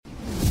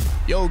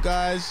Yo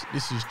guys,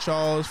 this is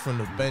Charles from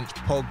the Bench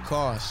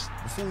Podcast.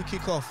 Before we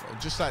kick off, I'd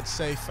just like to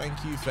say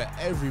thank you for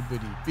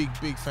everybody. Big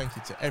thank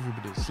you to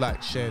everybody that's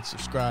liked, shared,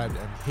 subscribed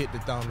and hit the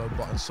download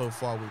button so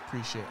far. We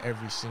appreciate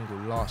every single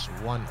last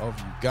one of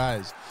you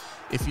guys.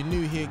 If you're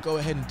new here, go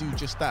ahead and do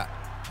just that.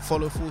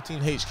 Follow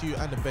 14HQ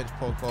and the Bench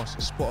Podcast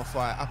on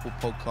Spotify, Apple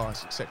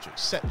Podcasts,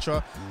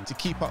 etc, to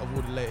keep up with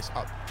all the latest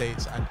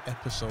updates and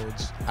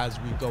episodes as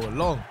we go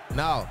along.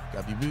 Now,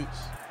 grab your boots,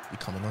 you're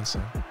coming on,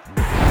 son.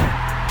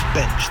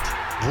 Benched,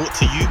 brought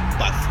to you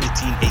by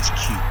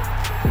 14HQ.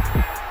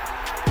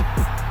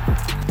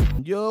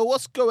 Yo,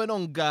 what's going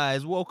on,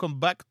 guys? Welcome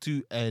back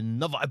to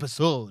another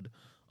episode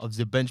of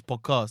the Bench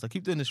Podcast. I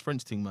keep doing this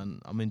French thing, man.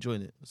 I'm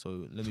enjoying it,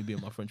 so let me be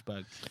in my French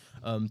bag.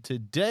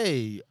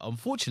 Today,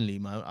 unfortunately,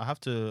 man, I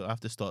have to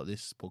start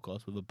this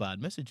podcast with a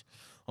bad message.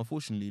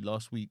 Unfortunately,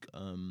 last week,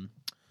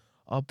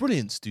 our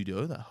brilliant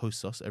studio that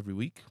hosts us every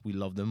week, we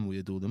love them, we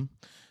adore them,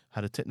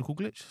 had a technical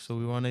glitch, so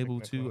we were unable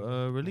to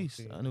release.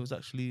 And it was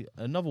actually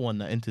another one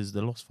that enters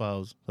the lost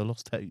files, the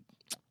lost tape,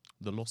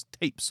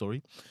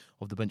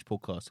 of the Bench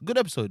Podcast. Good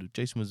episode.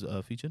 Jason was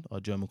featured, our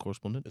German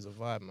correspondent. There's a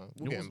vibe, man.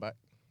 We'll get him back.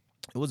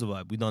 It was a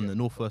vibe. We done the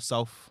North vs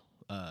South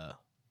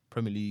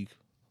Premier League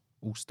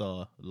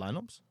All-Star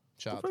lineups.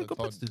 Shout out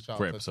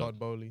to Todd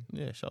Bowley.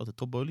 Yeah, shout out to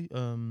Todd Bowley.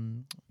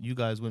 You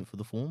guys went for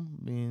the form.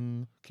 Me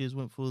and Kiz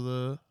went for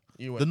the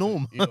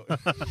norm.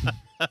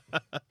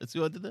 See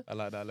what I did there? I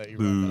like that. I let you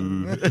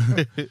run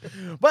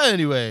that. But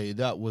anyway,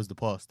 that was the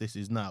past. This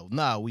is now.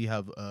 Now we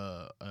have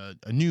a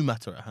new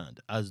matter at hand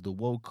as the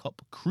World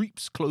Cup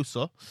creeps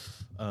closer.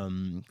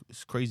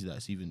 It's crazy that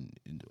it's even.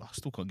 I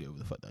still can't get over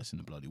the fact that it's in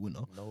the bloody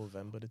winter.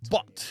 November the 20th.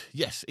 But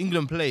yes,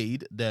 England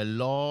played their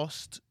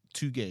last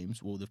two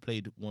games. Well, they've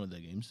played one of their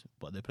games,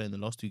 but they're playing the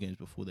last two games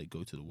before they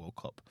go to the World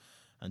Cup.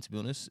 And to be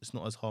honest, it's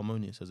not as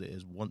harmonious as it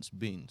has once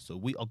been. So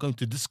we are going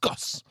to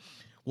discuss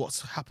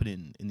what's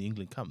happening in the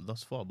England camp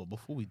thus far. But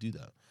before we do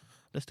that,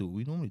 let's do what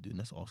we normally do, and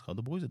let's ask how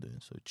the boys are doing.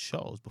 So,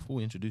 Charles, before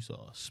we introduce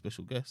our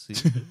special guest,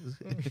 he's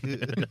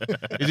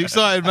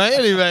excited, man.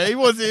 Anyway, he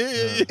wants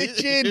it.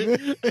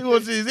 He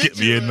wants his Get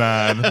me in,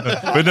 man.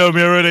 We know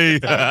me already.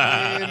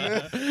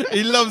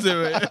 He loves it,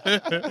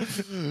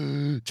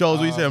 man. Charles,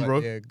 what you saying, bro?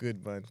 Yeah,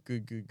 good, man.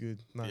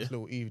 Good. Nice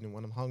little evening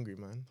when I'm hungry,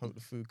 man. Hope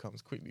the food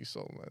comes quickly,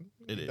 so, man.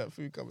 Need that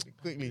food coming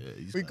quickly.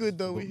 Yeah, we good,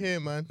 though. We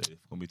here, man.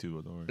 For me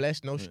too, don't worry.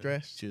 Blessed, no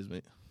stress. Cheers,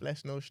 mate.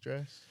 Blessed, no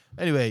stress.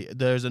 Anyway,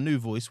 there's a new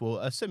voice, well,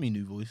 a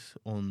semi-new voice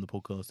on the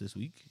podcast this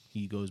week.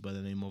 He goes by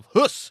the name of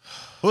Huss.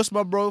 Huss,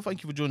 my bro,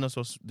 thank you for joining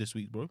us this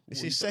week, bro.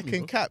 It's his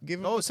second cap. Give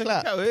him a second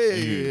clap. Cap.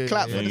 Hey.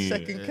 Clap for the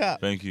second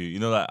cap. Thank you. You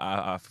know, like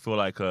I feel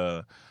like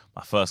my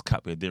first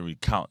cap here didn't really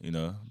count, you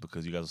know,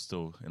 because you guys are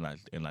still in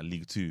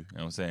League 2, you know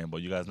what I'm saying?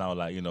 But you guys now,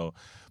 like, you know,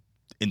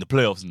 in the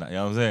playoffs and that, you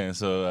know what I'm saying?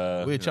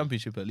 So we're a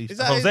championship at least. Is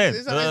that what I'm saying?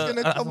 Is that he's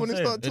gonna come on and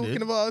start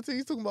talking about?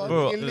 He's talking about.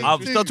 Bro,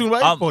 start talking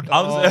about his pod.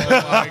 Oh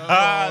my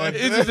god!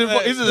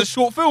 This is a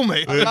short film,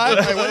 mate. When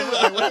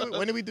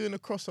are we doing a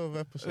crossover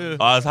episode?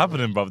 Oh, it's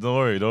happening, bruv. Don't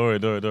worry.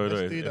 Let's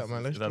do that,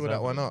 man. Let's draw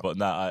that one up. But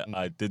nah,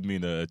 I did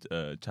mean a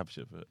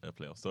championship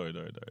playoff. Sorry.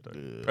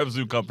 Prem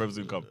soon come. Prem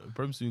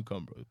soon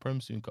come, bro.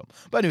 Prem soon come.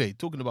 But anyway,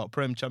 talking about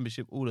Prem,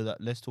 Championship, all of that,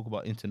 let's talk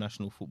about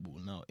international football.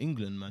 Now,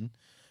 England, man.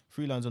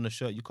 3 lines on the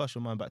shirt. You cast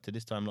your mind back to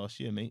this time last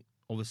year, mate.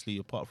 Obviously,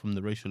 apart from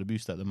the racial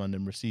abuse that the man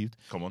then received.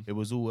 Come on. It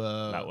was all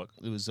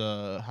it was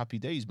happy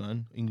days,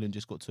 man. England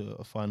just got to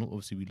a final.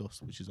 Obviously, we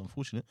lost, which is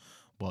unfortunate.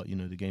 But, you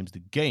know, the game's the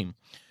game.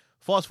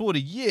 Fast forward a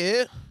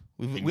year,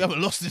 we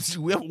haven't lost this.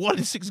 We haven't won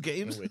in 6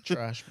 games. We're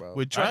trash, bro.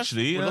 We're trash.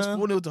 Actually, we lost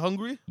 4-0 to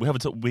Hungary. We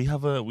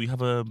have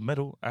a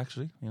medal,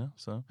 actually, you know.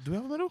 So do we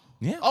have a medal?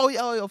 Yeah. Oh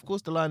yeah, of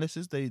course the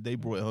Lionesses they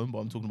brought it home, but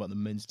I'm talking about the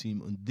men's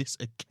team on this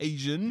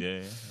occasion.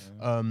 Yeah.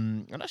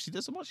 And actually,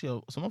 there's some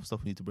other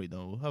stuff we need to break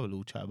down. We'll have a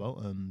little chat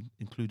about,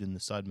 including the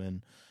Sidemen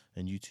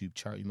and YouTube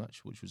charity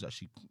match, which was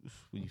actually,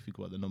 when you think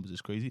about the numbers,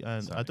 it's crazy.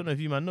 And I don't know if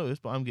you man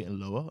noticed, but I'm getting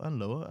lower and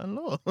lower and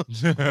lower.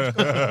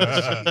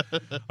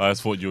 I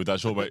just thought you were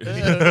that short, mate.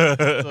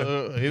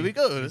 So here we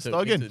go. Let's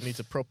start again. Need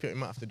to prop it. You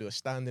might have to do a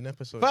standing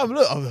episode. Fam,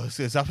 look,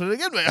 it's happening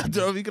again, mate. I don't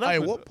know if you can. Hey,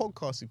 what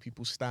podcast do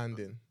people stand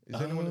in? Is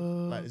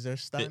anyone is there a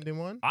standing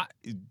one?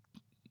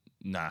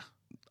 Nah.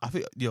 I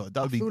think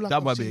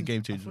that might be a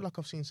game changer. I feel like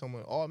I've seen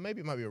somewhere. Or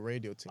maybe it might be a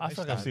radio thing. I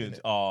feel like I've seen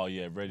it. Oh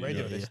yeah,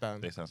 radio. They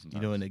stand. They stand sometimes.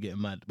 You know when they're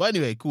getting mad. But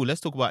anyway, cool. Let's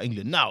talk about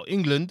England now.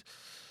 England,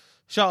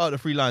 shout out the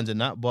 3 lines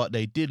and that, but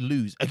they did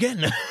lose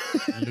again.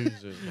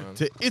 Losers, man.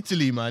 To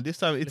Italy, man. This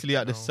time Italy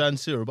at the San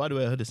Siro. By the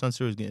way, I heard the San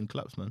Siro is getting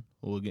collapsed, man.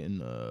 Or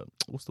getting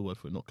what's the word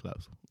for it? Not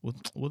collapsed. What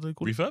do they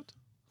call it?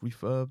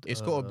 Refurbed.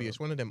 It's got to be. It's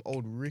one of them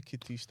old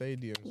rickety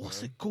stadiums.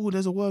 What's it called?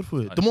 There's a word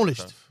for it.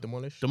 Demolished,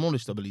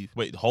 I believe.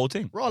 Wait, the whole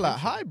thing? Raw like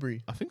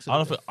Highbury. I think so. I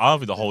don't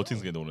think the whole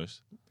thing's getting demolished.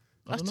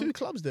 That's 2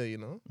 clubs there, you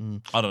know.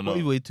 I don't know.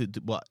 Either way,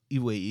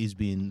 it is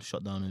being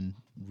shut down and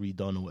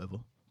redone or whatever.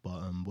 but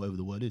whatever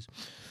the word is.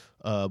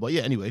 But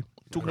yeah, anyway,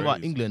 talking about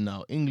Crazy. England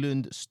now.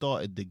 England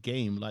started the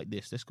game like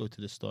this. Let's go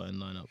to the starting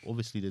lineup.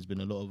 Obviously, there's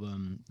been a lot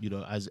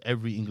of as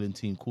every England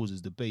team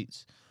causes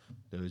debates.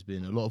 There has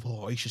been a lot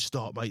of he should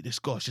start, mate. This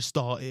guy should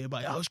start here,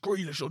 mate. How's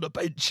Grealish on the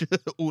bench?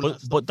 All that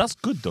stuff. But that's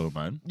good though,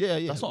 man. Yeah.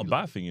 That's not a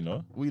bad thing, you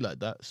know. We like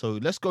that. So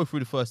let's go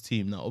through the first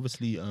team now.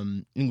 Obviously,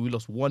 England, we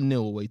lost 1-0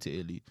 away to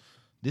Italy.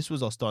 This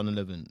was our starting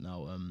 11.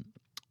 Now,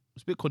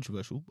 it's a bit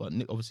controversial, but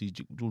obviously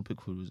Jordan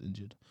Pickford was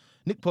injured.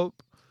 Nick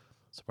Pope,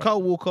 Surprise.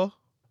 Kyle Walker,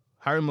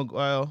 Harry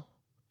Maguire,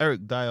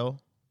 Eric Dyer,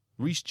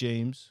 Reece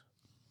James,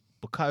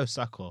 Bukayo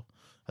Saka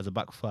as a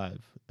back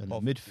five, and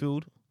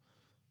midfield,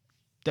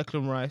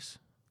 Declan Rice,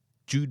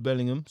 Jude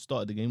Bellingham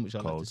started the game, which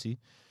I like to see.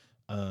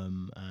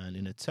 And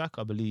in attack,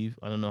 I believe,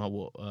 I don't know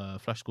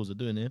what flash scores are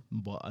doing here,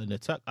 but in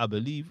attack, I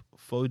believe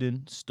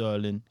Foden,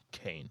 Sterling,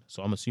 Kane.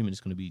 So I'm assuming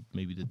it's going to be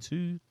maybe the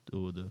two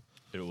or the...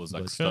 It was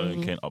like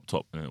Sterling Kane up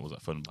top, and it was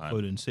like Foden behind.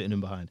 Foden sitting in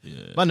behind.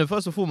 Yeah. Man, then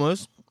first and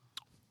foremost,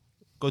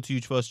 go to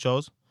you first,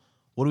 Charles.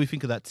 What do we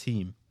think of that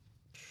team?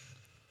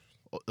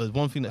 There's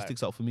one thing that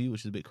sticks out for me,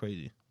 which is a bit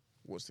crazy.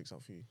 What sticks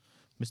out for you?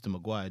 Mr.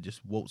 Maguire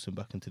just waltzing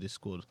back into this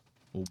squad.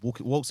 Or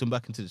waltzing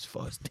back into this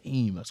first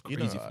team. That's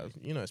crazy.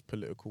 It's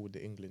political with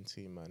the England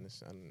team, man.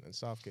 And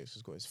Southgate's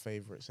just got his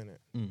favourites in it.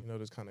 You know,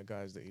 those kind of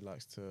guys that he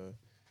likes to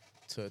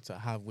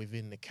have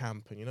within the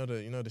camp, and you know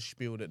the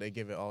spiel that they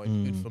give it. Oh, it's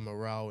good for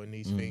morale and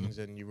these things,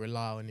 and you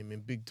rely on him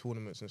in big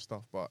tournaments and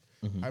stuff. But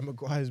Harry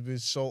Maguire's been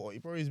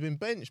he's been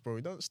benched, bro.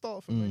 He doesn't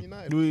start for Man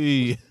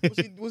United.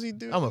 What's he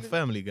doing? I'm a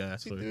family guy.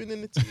 What's he doing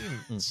in the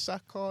team?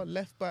 Saka,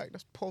 left back.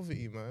 That's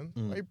poverty, man.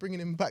 Why are you bringing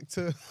him back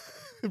to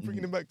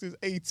his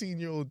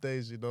 18-year-old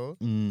days? You know,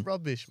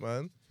 rubbish,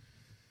 man.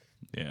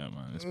 Yeah,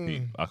 man, it's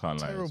peak. I can't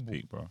lie, it's Terrible.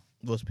 peak, bro.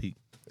 What's peak?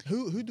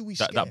 Who do we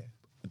scare?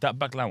 That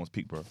back line was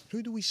peak, bro.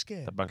 Who do we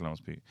scare? That back line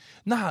was peak.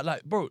 Nah,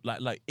 like, bro,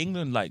 like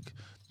England, like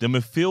the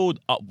midfield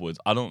upwards.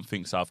 I don't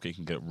think Southgate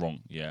can get it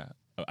wrong. Yeah,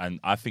 and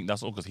I think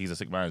that's all because he's a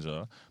sick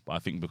manager. But I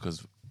think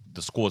because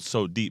the squad's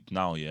so deep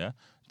now, yeah,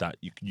 that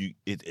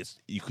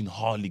you can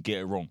hardly get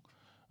it wrong.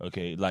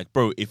 Okay, like,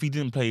 bro, if he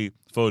didn't play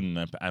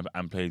Foden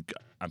and played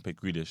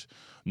Grealish,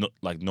 not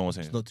like no one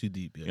saying It's not too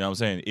deep. Yeah. You know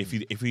what I'm saying?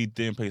 If he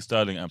didn't play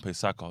Sterling and play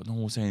Saka, no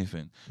one will say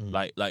anything.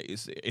 Like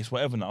it's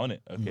whatever now, isn't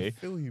it? Okay. I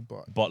feel you,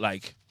 But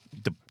like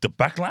the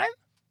back line,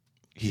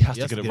 he has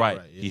to get it right.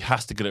 Yeah. He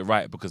has to get it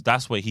right because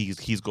that's where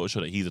he's got to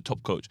show that he's a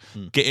top coach.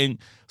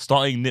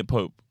 Starting Nick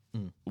Pope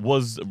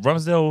was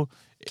Ramsdale.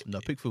 No,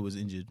 Pickford was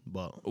injured,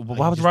 but What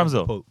happened to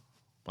Ramsdale? Pope.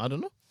 I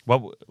don't know.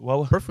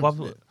 Well, Preference.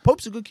 Yeah.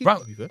 Pope's a good keeper.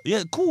 To be fair.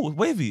 yeah, cool,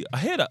 wavy. I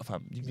hear that,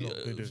 fam. not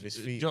good with his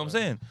Do feet, you know what I'm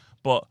man. saying?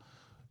 But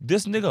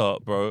this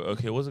nigga, bro.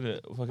 Okay, wasn't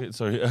it? Fucking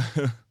sorry,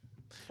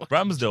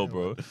 Ramsdale,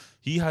 bro.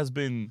 He has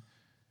been.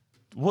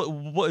 What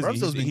is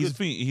Ramsdale's been good.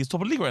 He's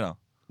top of the league right now.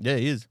 Yeah,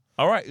 he is.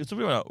 All right, he's top of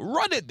the league right now.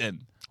 Run it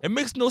then. It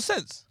makes no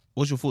sense.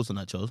 What's your thoughts on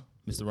that, Charles?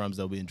 Mr.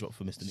 Ramsdale being dropped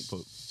for Mr. Nick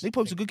Pope. Nick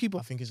Pope's a good keeper.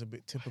 I think it's a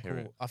bit typical. hear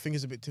it. I think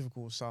it's a bit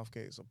typical of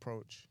Southgate's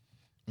approach.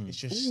 It's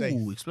just safe.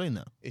 Ooh, explain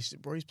that.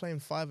 Bro, he's playing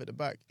five at the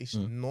back. It's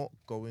not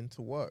going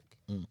to work.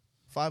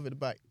 Five at the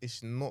back,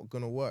 it's not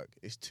gonna work.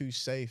 It's too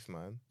safe,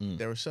 man.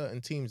 There are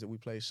certain teams that we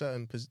play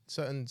certain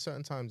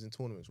times in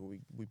tournaments where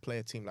we play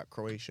a team like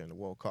Croatia in the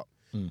World Cup,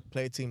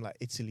 play a team like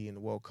Italy in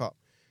the World Cup.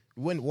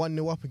 We went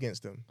 1-0 up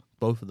against them,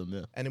 Both of them,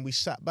 yeah. and then we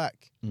sat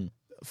back.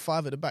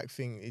 Five at the back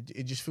thing,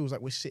 it just feels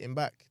like we're sitting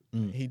back.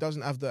 He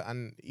doesn't have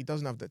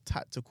the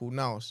tactical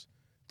nous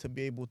to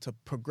be able to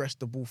progress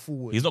the ball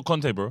forward. He's not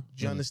Conte, bro.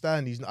 Do you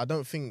understand? I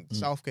don't think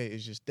Southgate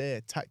is just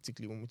there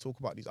tactically when we talk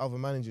about these other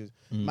managers.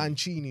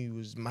 Mancini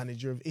was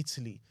manager of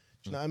Italy.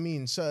 Do you know what I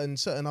mean?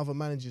 Certain other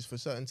managers for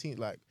certain teams,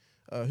 like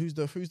who's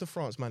the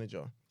France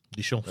manager?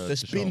 Deschamps.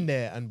 That's been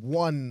there and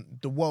won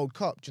the World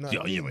Cup. Do you know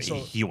what I mean? But So,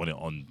 he won it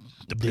on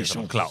the place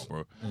on clout,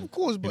 bro. of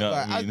course, but You know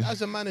what like, I mean?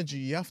 as a manager,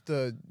 you have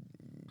to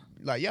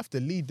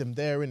lead them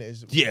there, innit?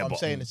 Is Yeah, what I'm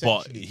saying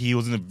but essentially. he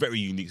was in a very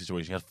unique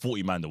situation. He had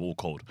 40 man that were all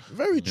cold.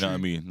 Very You true. know what I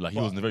mean? Like he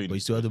was in a very. But he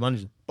still had the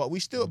manager. But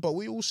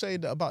we all say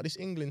that about this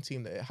England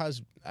team that it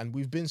has, and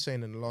we've been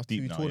saying in the last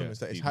Deep two now,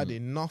 tournaments yeah, that it's deep. had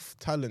enough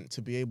talent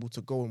to be able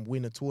to go and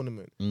win a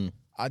tournament.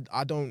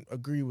 I don't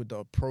agree with the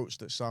approach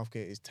that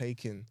Southgate is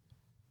taking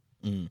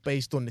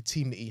based on the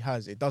team that he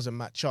has. It doesn't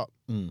match up.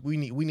 We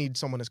need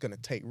someone that's going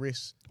to take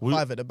risks.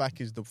 Five at the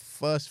back is the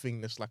first thing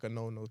that's like a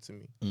no to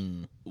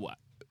me. What?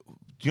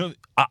 You know,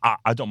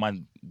 I don't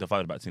mind the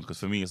five at the back team because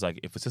for me it's like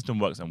if a system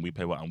works and we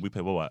play well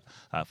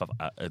at five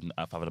at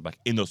the back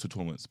in those two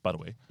tournaments, by the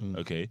way,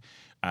 okay,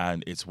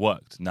 and it's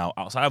worked. Now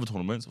outside of the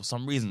tournaments, for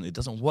some reason it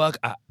doesn't work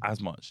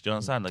as much. Do you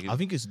understand? Like I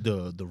think it's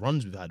the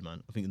runs we've had,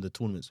 man. I think in the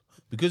tournaments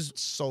because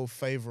So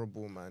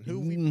favourable, man. Who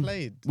we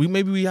played?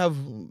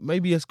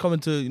 maybe it's coming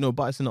to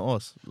bite us in the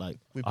arse. Like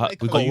We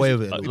we got away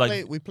with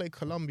it. We played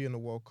Colombia in the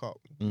World Cup.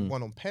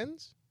 Won on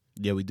pens.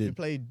 Yeah, we We did.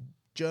 played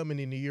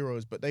Germany in the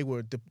Euros, but they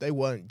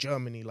weren't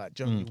Germany like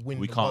Germany win.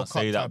 we the can't World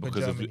Cup say that type of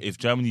because Germany. if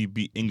Germany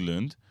beat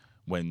England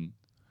when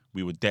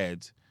we were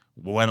dead,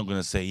 we're not going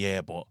to say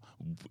but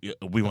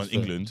we want fair.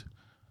 England.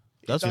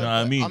 That's You know what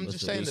I mean? I'm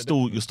just saying that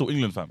You're still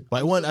England, fam.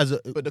 But it wasn't as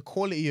a. but the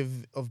quality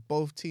of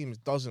both teams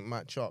doesn't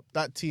match up.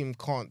 That team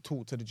can't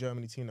talk to the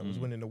Germany team that was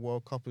winning the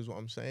World Cup, is what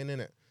I'm saying,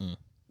 innit?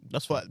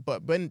 That's fine.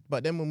 But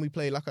then when we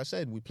play, like I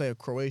said, we play a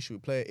Croatia, we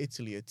play a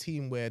Italy, a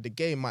team where the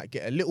game might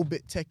get a little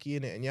bit techie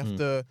in it, and you have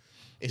to.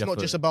 It's not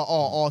just about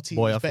our team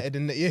is better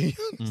than you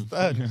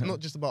understand. It's not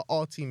just about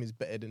our team is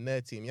better than their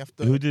team. You have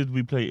to. Who did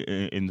we play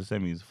in the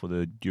semis for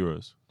the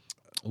Euros?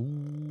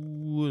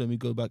 Ooh, let me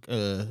go back.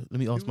 Let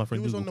me ask my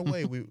friend. Who was Google. on the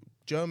way?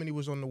 Germany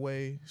was on the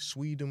way.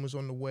 Sweden was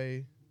on the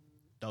way.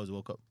 That was the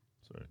World Cup.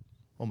 Sorry.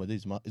 Oh my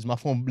days, is my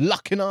phone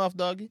blocking off,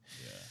 doggy?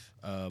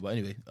 Yeah. But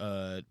anyway,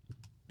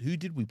 who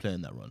did we play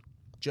in that run?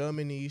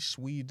 Germany,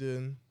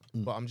 Sweden,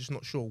 but I'm just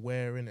not sure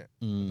where in it.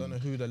 I don't know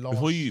who the last.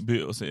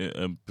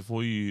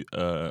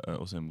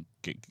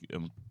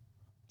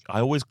 I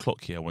always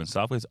clock here when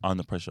Southgate's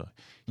under pressure.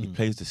 He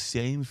plays the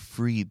same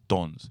three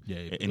dons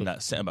in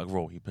that centre back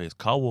role. He plays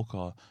Kyle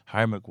Walker,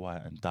 Harry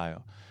Maguire, and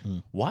Dyer.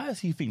 Why does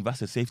he think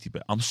that's a safety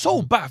bet? I'm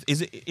so baffed.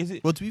 Is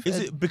it? Well, to be fair, is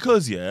it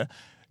because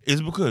Is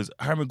it because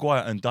Harry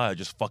Maguire and Dyer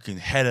just fucking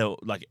head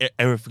out like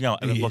everything out,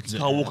 and then fucking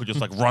Kyle Walker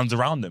just like runs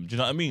around them? Do you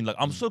know what I mean? Like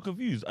I'm so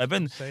confused.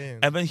 And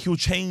then he'll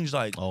change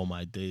like oh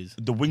my days,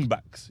 the wing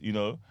backs, you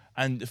know.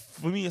 And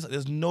for me, it's like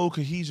there's no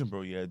cohesion,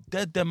 bro. Yeah,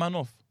 dead man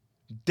off.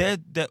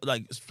 Dead.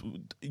 Like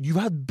you've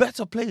had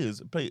better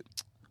players play.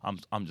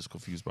 I'm just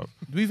confused, bro.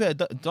 To be fair,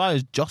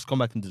 Dyer's just come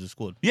back into the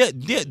squad. Yeah.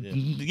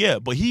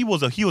 But he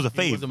was a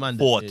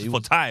fave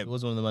for time. It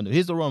was one of the mandate.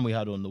 Here's the run we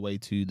had on the way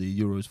to the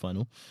Euros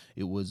final.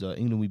 It was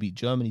England. We beat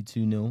Germany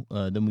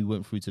 2-0. Then we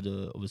went through to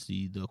the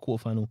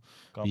quarterfinal.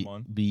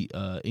 Beat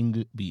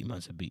England.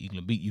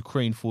 Beat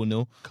Ukraine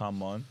 4-0.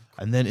 Come on.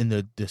 And then in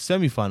the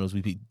semi-finals,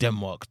 we beat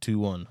Denmark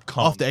 2-1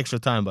 after extra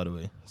time, by the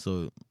way.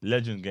 So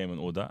legend game and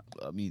all that.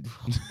 I mean,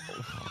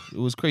 it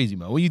was crazy,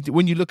 man.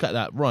 When you look at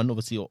that run,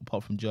 obviously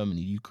apart from Germany,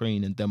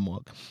 Ukraine and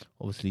Denmark,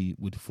 obviously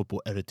with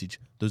football heritage,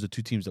 those are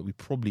two teams that we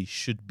probably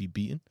should be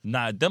beating.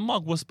 Nah,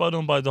 Denmark was spurred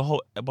on by the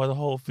whole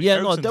thing. Yeah,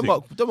 no,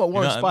 Denmark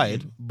were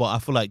inspired, but I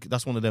feel like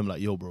that's one of them.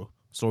 Like, yo, bro,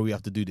 sorry, we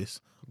have to do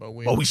this. But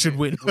we should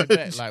win. We're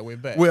better.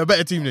 We're a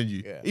better team than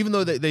you. Yeah. Even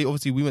though they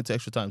obviously we went to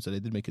extra time, so they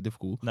did make it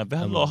difficult. Nah, they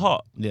had a lot of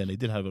heart. Yeah, they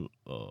did have a.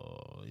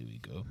 Oh, here we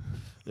go.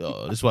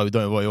 Oh, this is why we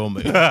don't invite you on,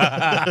 mate.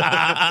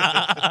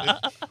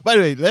 But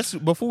anyway,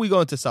 before we go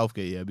into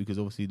Southgate, yeah, because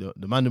obviously the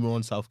man them are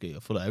on Southgate. I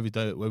feel like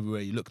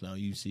everywhere you look now,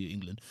 you see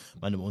England.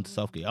 Man them on to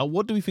Southgate.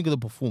 What do we think of the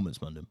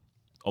performance, man them?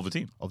 Of the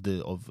team of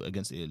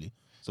against Italy.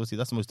 So obviously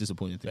that's the most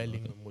disappointing thing.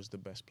 Bellingham was the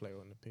best player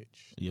on the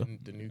pitch. Yeah,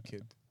 the new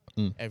kid.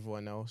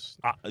 Everyone else.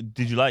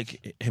 Did you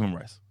like him and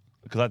Rice?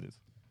 Because I did.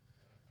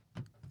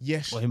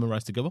 Yes. Him and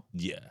Rice together?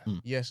 Yeah.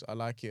 Yes, I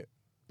like it,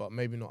 but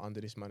maybe not under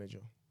this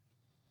manager.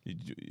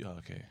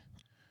 Okay.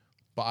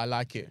 But I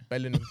like it.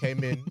 Bellingham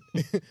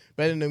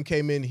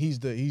came in. He's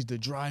the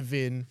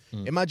drive-in.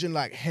 Imagine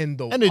like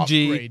Hendo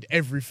Energy. Upgrade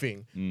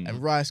everything,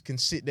 and Rice can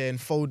sit there and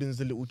Foden's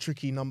the little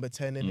tricky number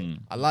 10 in it.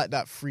 I like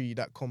that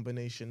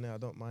combination there. I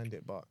don't mind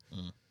it, but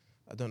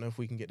I don't know if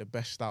we can get the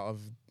best out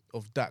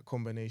of that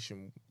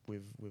combination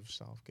with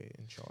Southgate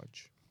in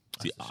charge.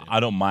 See, I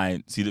don't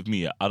mind. See, with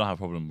me, I don't have a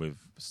problem with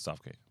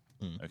Southgate.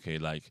 Okay,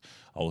 like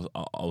I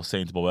was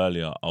saying to Bob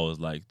earlier, I was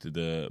like,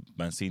 the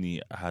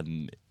Mancini had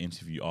an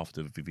interview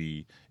after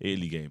the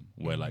Italy game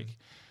where like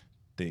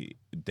they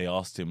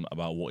asked him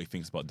about what he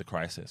thinks about the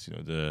crisis, you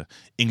know, the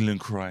England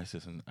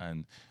crisis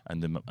and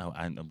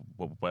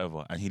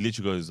whatever, and he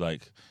literally goes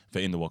like,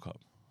 they're in the World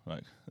Cup,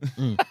 like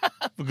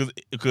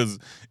because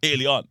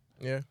Italy aren't.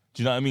 Yeah.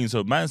 Do you know what I mean?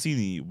 So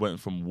Mancini went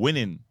from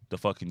winning the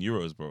fucking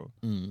Euros, bro,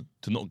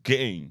 to not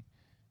getting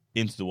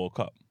into the World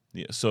Cup.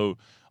 Yeah. So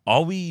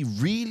are we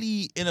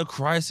really in a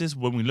crisis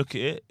when we look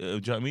at it? Do you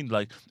know what I mean?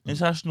 Like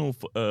international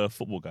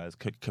football guys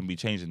can be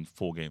changed in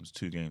 4 games,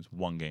 2 games,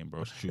 1 game,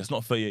 bro. It's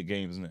not 38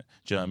 games, isn't it?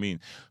 Do you know what I mean?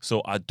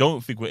 So I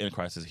don't think we're in a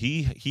crisis.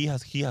 He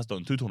has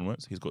done 2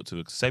 tournaments. He's got to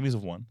the semis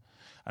of one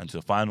and to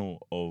the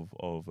final of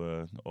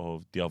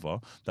the other.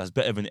 That's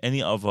better than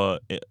any other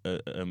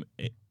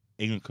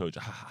England coach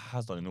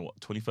has done in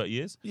 20, 30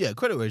 years? Yeah,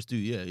 credit where it's due.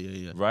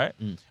 Yeah. Right?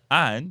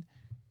 And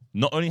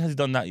not only has he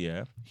done that,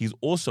 he's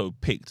also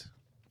picked,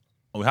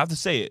 and we have to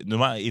say it, no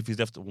matter if he's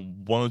left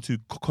 1 or 2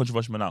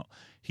 controversial men out,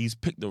 he's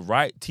picked the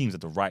right teams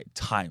at the right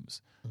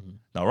times.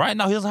 Now, right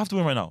now, he doesn't have to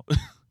win right now.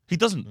 He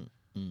doesn't.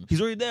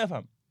 He's already there,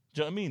 fam.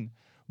 Do you know what I mean?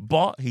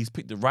 But he's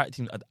picked the right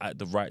teams at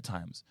the right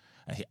times.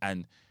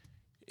 And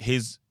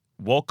his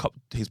World Cup,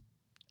 his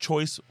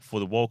choice for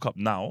the World Cup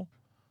now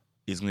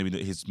is going to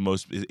be his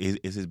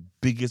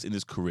biggest in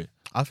his career.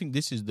 I think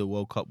this is the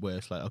World Cup where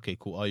it's like, okay,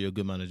 cool, are you a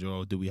good manager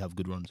or do we have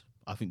good runs?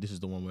 I think this is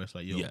the one where it's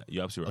like, yo, yeah,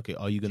 you're absolutely right.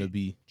 Okay, are you going to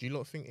be... Do you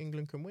lot think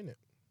England can win it?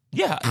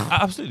 Yeah,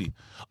 absolutely.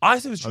 I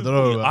think it's true. I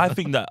don't know, I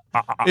think that...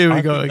 Here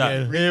we go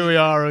again. Here we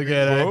are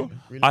again. Bro,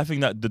 really? I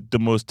think that the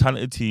most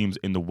talented teams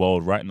in the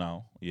world right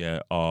now,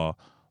 are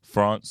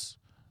France,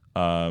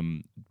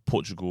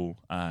 Portugal,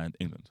 and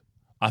England.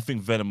 I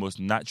think they're the most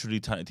naturally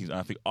talented teams, and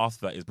I think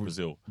after that is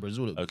Brazil.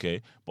 Brazil.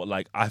 Okay, but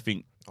like I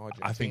think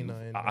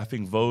Argentina. I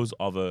think those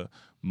are the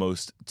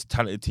most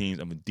talented teams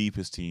and the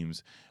deepest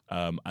teams,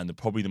 and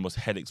probably the most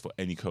headaches for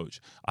any coach.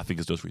 I think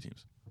it's those 3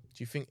 teams.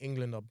 Do you think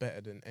England are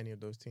better than any of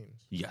those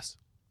teams? Yes.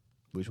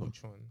 Which one?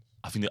 Which ones?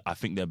 I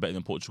think they're better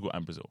than Portugal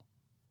and Brazil.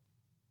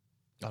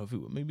 I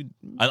think maybe.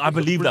 And I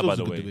believe that, by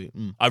the Brazil's a way. good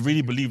debate. I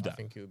really believe I that.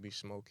 think it would be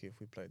smoky if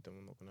we played them.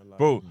 I'm not gonna lie,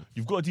 Bro,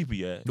 you've got a deeper,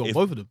 yeah. Got If-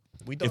 both of them.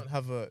 We don't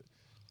have a.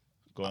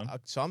 Go on.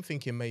 So I'm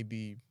thinking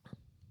maybe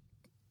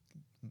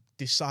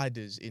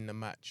deciders in the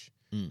match.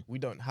 We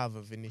don't have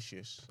a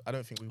Vinicius. I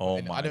don't think we've got Oh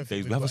any, my I don't days.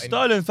 think We have a got any-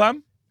 Sterling,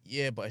 fam.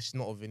 Yeah, but it's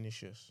not a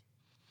Vinicius.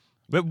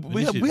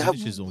 We have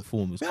Vinicius on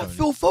form. we have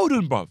Phil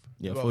Foden, bruv.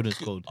 Yeah, Who else? Foden's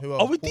cold. Who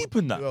Are we deep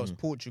in that? Who else?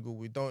 Portugal.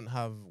 We don't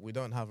have a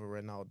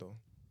Ronaldo.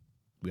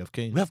 We have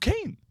Kane. We have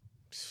Kane.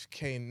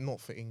 Kane, not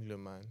for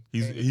England, man.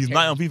 He's Kane,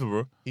 9 on FIFA,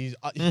 bro. He's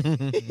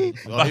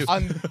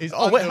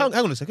Oh wait, hang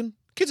on a second.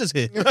 Kids is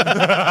here. Don't do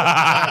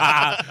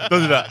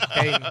that.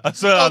 Kane. I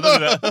swear, don't do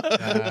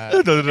that.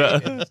 Don't do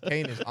that.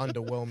 Kane is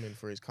underwhelming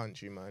for his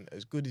country, man.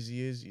 As good as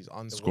he is, he's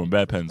underwhelming Scoring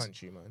bare for his pens.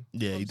 country, man.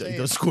 Yeah, he I'm saying.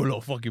 does score a lot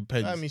of fucking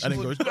pens. I mean, and then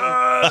she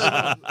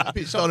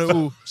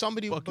goes,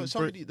 somebody, Fucking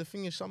somebody. The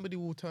thing is, somebody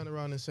will turn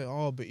around and say,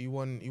 "Oh, but he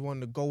won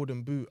the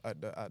golden boot at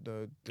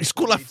the." he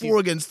scored like 4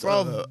 against.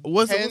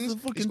 What's the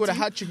fucking he scored a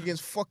team? hat trick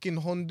against fucking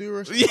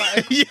Honduras. Yeah.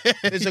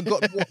 There's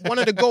one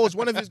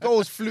of his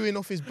goals flew in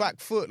off his back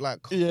foot. Like,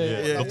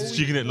 Yeah. Love to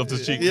cheek in it, love to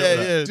cheek.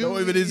 Yeah.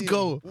 Not even his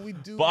goal.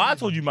 But I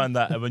told you, man,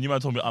 that when you man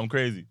told me I'm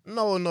crazy.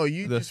 No,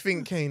 you just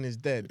think Kane is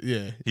dead.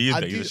 Yeah. He is I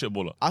there. He's a do- shit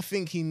baller. I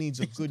think he needs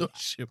a good. Not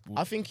shit, bro.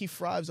 I think he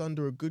thrives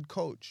under a good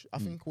coach. I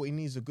think what he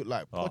needs is a good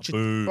Oh,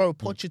 boo.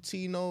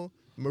 Pochettino,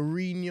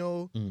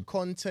 Mourinho,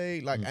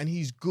 Conte, and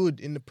he's good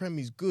in the Prem.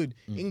 He's good.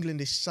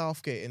 England is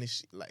Southgate, and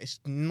it's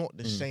not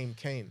the same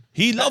Kane.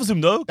 He loves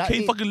him though. that Kane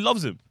mean- fucking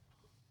loves him.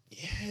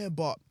 Yeah,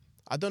 but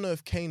I don't know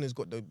if Kane has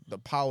got the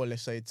power,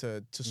 let's say,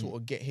 to sort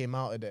of get him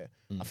out of there.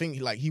 I think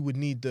he would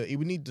need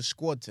the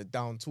squad to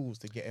down tools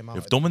to get him out.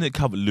 If of there. Dominic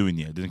Calvert-Lewin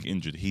didn't get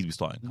injured, he'd be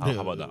starting. How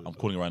about that? I'm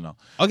calling it right now.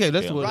 Okay,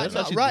 let's Yeah. go. Right Let's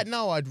now, actually right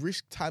now, I'd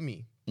risk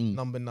Tammy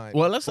number 9.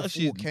 Well, let's before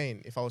actually-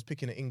 Kane if I was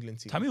picking an England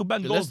team. Tammy will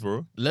bang Let's- goals,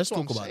 bro. Let's That's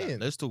what talk I'm about saying.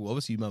 that. Let's talk.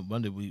 Obviously, man,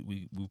 Monday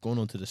we've gone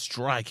on to the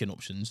striking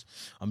options.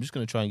 I'm just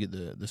gonna try and get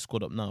the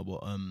squad up now.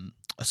 But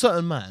a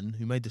certain man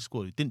who made the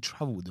squad, who didn't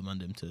travel with the man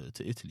them to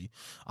Italy,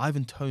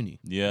 Ivan Toney.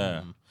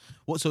 Yeah.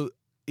 What? So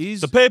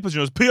is The papers,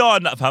 it's PR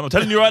in that, fam. I'm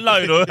telling you right now,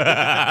 you know.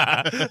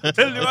 I'm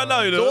telling you right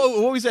now, you So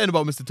know. what are we saying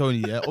about Mr.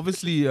 Toney? Yeah,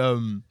 obviously,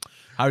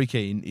 Harry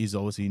Kane is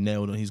obviously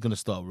nailed on. He's going to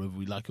start whether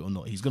we like it or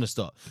not. He's going to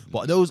start.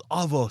 But those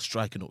other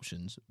striking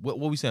options, what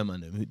are we saying,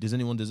 man? Does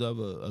anyone deserve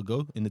a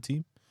go in the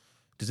team?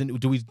 Is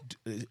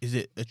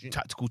it a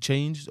tactical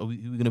change? Who are we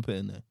going to put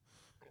in there?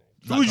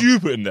 Who would you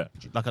put in there?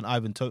 Like an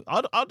Ivan Toney?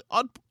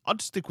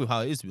 I'd stick with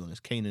how it is, to be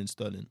honest. Kane and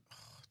Sterling.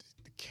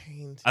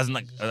 Kane. As in,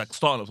 like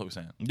starting up, what we're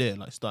saying. Yeah,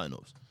 like starting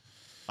ups.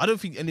 I don't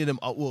think any of them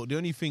are. Well, the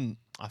only thing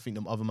I think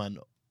them other man,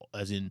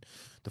 as in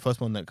the first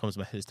one that comes to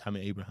my head is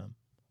Tammy Abraham.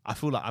 I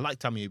feel like I like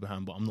Tammy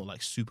Abraham, but I'm not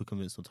like super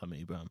convinced on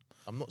Tammy Abraham.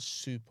 I'm not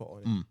super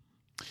on it.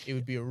 It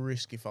would be a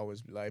risk if I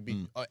was like,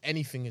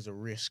 anything is a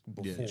risk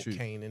before true.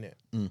 Kane in it.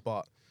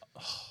 But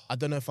I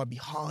don't know if I'd be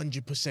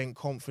 100%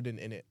 confident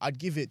in it. I'd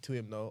give it to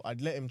him though.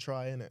 I'd let him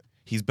try in it.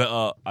 He's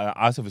better.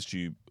 I said this to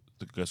you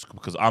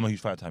because I'm a huge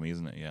fan of Tammy,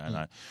 isn't it? Yeah,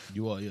 and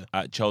You are, yeah.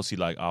 at Chelsea,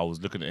 like I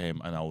was looking at him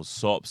and I was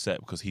so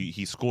upset because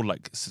he scored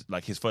like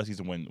his first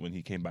season when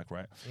he came back,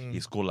 right? He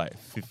scored like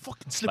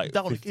Fucking slip like it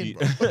down 50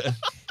 again, bro.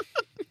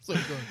 Sorry,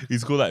 go on. He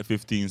scored like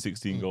 15,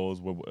 16 goals.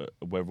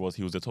 Wherever it was,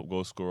 he was the top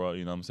goal scorer.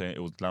 You know what I'm saying?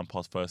 It was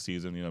Lampard's first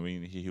season. You know what I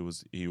mean? He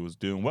was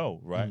doing well,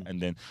 right? And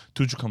then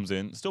Tuchel comes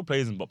in, still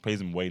plays him, but plays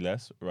him way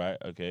less, right?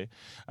 Okay,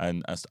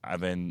 and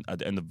then at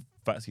the end of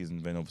that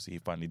season, then obviously he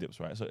finally dips,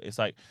 right? So it's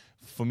like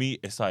for me,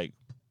 it's like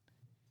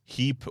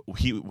he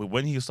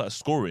when he started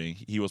scoring,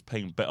 he was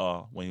playing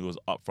better when he was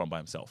up front by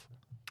himself.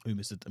 Who,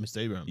 Mr.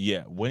 Abraham?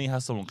 Yeah, when he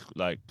has someone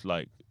like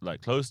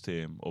close to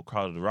him or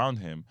crowded around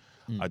him,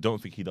 I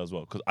don't think he does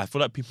well because I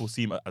feel like people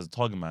see him as a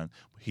target man.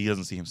 He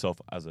doesn't see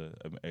himself as a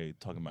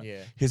target man.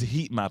 Yeah. His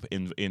heat map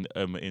in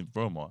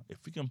Roma,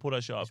 if we can pull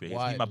that shit up, his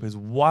wild. heat map is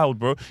wild,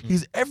 bro.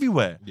 He's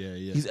everywhere. Yeah.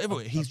 He's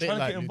everywhere. He's a bit trying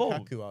like to get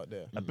involved. Lukaku out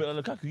there. A bit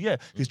like Lukaku, yeah.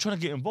 He's trying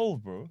to get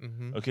involved, bro.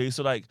 Okay,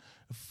 so like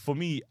for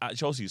me at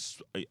Chelsea,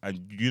 and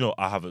you know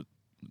I have a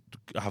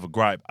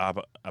gripe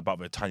about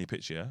the tiny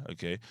pitch, yeah.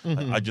 Okay,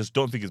 I just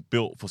don't think it's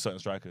built for certain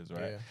strikers,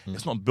 right? Yeah.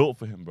 It's not built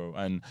for him, bro.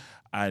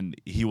 And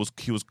he was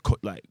he was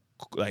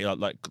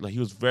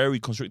very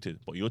constricted.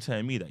 But you're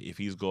telling me that if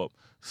he's got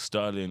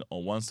Sterling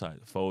on one side,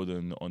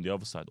 Foden on the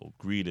other side, or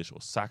Grealish or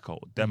Saka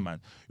or them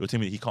man, you're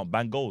telling me that he can't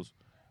bang goals.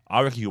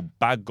 I reckon he'll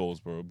bag goals,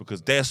 bro,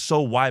 because they're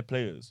so wide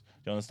players.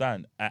 You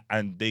understand?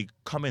 And they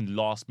come in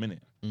last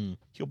minute.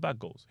 He'll bag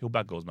goals. He'll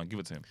bag goals, man. Give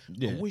it to him.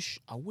 Yeah.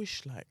 I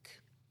wish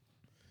like,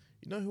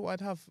 you know who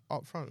I'd have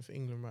up front for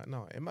England right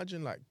now?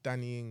 Imagine like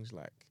Danny Ings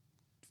like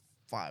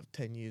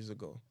 5-10 years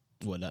ago.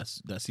 Well,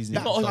 that season.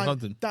 That at kind-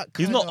 Southampton. that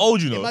He's kind not of-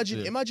 old, you know.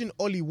 Imagine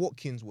Ollie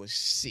Watkins was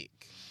sick.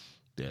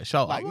 Yeah,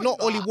 shout Like out. not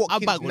Ollie I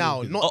Watkins back Ollie now,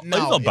 Watkins. not Oh, now.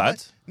 he's not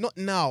bad. Not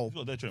now. He's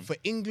got their trim. For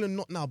England,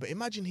 not now. But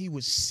imagine he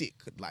was sick.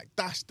 Like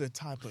that's the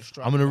type of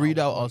striker. I'm gonna read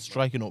I out want, our bro.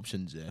 striking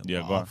options.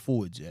 Yeah, go our on.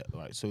 forwards. Yeah,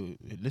 right. So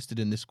listed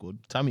in this squad: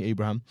 Tammy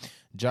Abraham,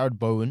 Jared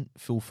Bowen,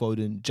 Phil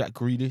Foden, Jack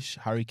Grealish,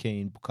 Harry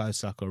Kane, Bukayo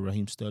Saka,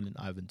 Raheem Sterling,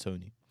 Ivan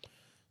Toney.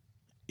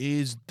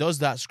 Does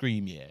that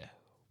scream? Yeah,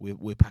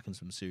 we're packing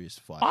some serious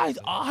fight.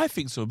 I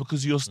think so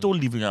because you're still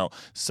leaving out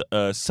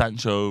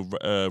Sancho,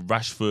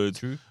 Rashford,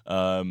 True.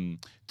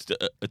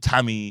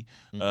 Tammy.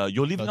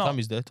 You're leaving out.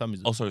 Tammy's there.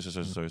 Oh, sorry.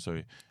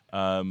 Sancho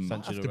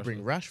Have to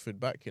bring Rashford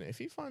back in. If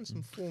he finds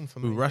some form for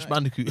me, Rash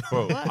Bandicoot.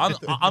 Bro,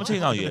 I'm telling you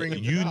now, yeah. Bring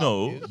him You out,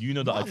 know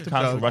yeah. that I've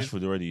cancelled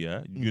Rashford already,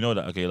 yeah. You know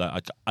that, okay.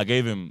 Like I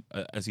gave him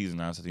a season,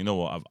 and I said, you know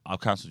what, I've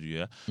cancelled you,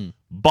 yeah.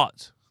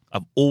 But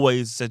I've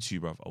always said to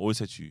you, bruv,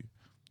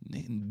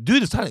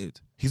 dude is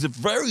talented. He's a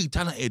very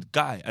talented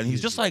guy, and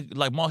he's just like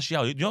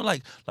Martial. You know,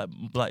 like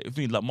if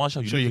you like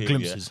Martial, you Show look your at him,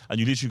 glimpses. yeah, and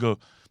you literally go,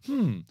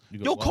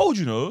 you're cold,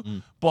 you know.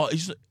 But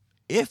it's just,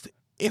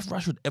 if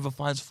Rashford ever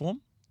finds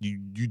form, you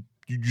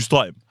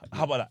start him.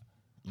 How about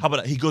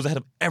that? He goes ahead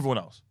of everyone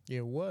else.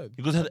 Yeah, word.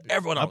 He goes ahead of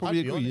everyone I else probably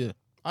I'd be agree. on Yeah, it.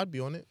 I'd be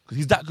on it. because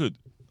he's that good.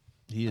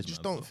 he I is.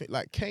 just man. don't think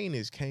like Kane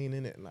is Kane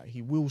in it. Like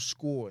he will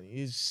score and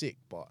he is sick,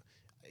 but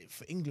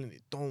for England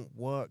it don't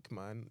work,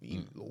 man.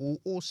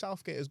 All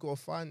Southgate has got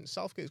to find.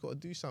 Southgate's got to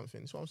do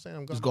something. That's what I'm saying.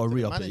 I'm going. He's got to back the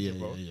re-up it. manager, Yeah,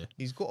 bro. yeah.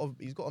 He's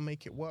got to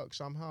make it work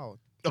somehow.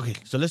 Okay,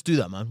 so let's do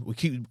that, man.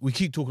 We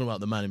keep talking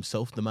about the man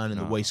himself, the man in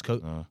the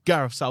waistcoat. no.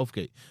 Gareth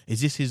Southgate. Is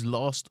this his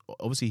last?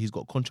 Obviously, he's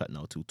got a contract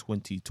now till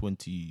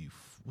 2020.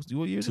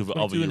 What year is To it? the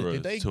other 22, innit? Euros,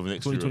 Did they- to the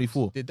next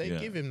 2024. Did they Yeah.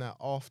 give him that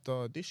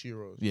after this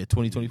Euros? Yeah,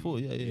 2024.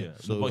 Yeah. Yeah,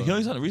 So, but he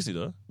only signed it recently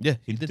though. yeah,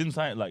 He didn't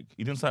sign it like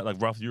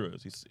Ralph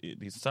Euros.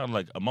 He signed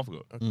like a month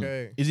ago.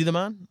 Okay. Is he the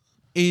man?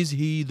 Is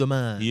he the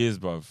man? He is,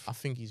 bruv. I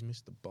think he's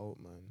missed the boat,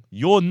 man.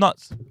 You're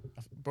nuts.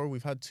 Bro,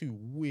 we've had two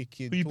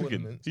wicked Who you picking?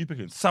 tournaments. Who you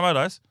picking? Sam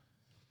Allardyce?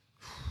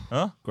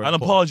 Huh? Graham Alan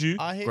Potter. Pardew?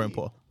 I hear Graham you.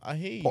 Potter. I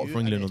hear you. Potter for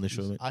and England it- on this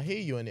show, mate. I hear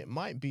you, and it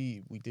might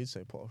be. We did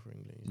say Potter for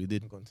England. We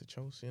did. Gone to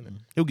Chelsea, innit?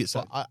 He'll get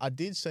But sacked. I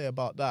did say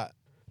about that.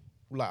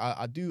 Like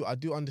I do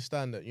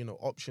understand that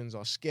options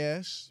are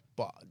scarce,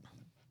 but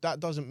that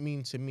doesn't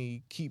mean to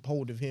me keep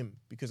hold of him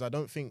because I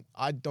don't think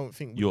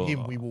with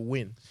him we will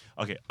win.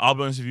 Okay, I'll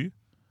be honest with you.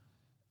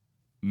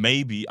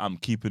 Maybe I'm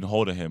keeping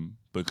hold of him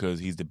because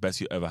he's the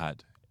best you ever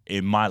had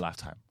in my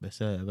lifetime,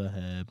 Best I ever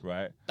had.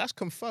 right? That's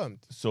confirmed.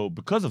 So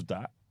because of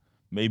that,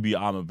 maybe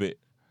I'm a bit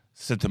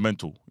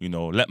sentimental.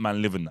 Let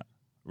man live in that,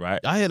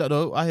 right? I hear that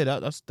though. I hear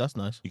that. That's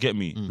nice. You get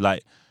me?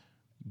 Like,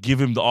 give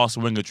him the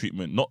Arsene Wenger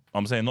treatment.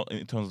 I'm saying not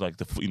in terms of like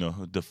the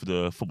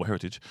football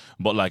heritage,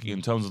 but like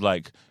in terms of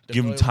like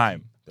give him loyalty,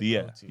 time. the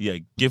loyalty. Yeah,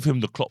 give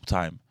him the Klopp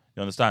time.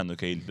 You understand?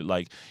 Okay,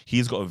 like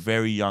he's got a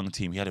very young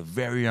team. He had a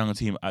very young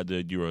team at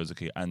the Euros.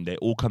 Okay, and they're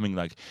all coming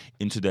like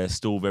into their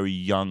still very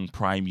young,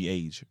 primey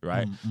age,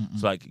 right?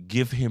 So like,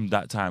 give him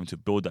that time to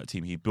build that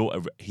team. He's built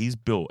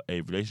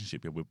a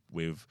relationship here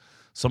with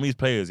some of these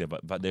players, yeah,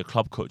 but their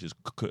club coaches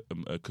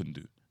couldn't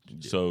do.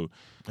 So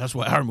That's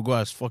why Harry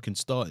Maguire's fucking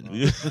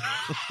starting.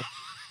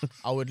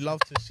 I would love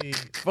to see.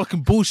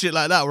 Fucking bullshit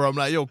like that where I'm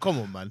like, yo, come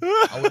on, man.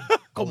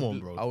 Come on,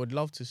 bro. I would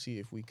love to see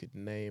if we could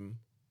name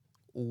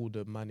all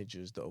the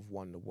managers that have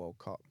won the World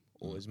Cup,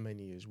 or as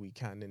many as we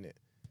can in it.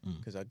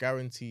 Because I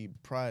guarantee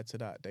prior to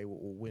that they were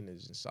all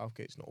winners, and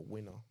Southgate's not a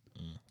winner.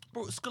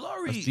 bro, That's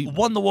Scolari deep.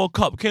 won the World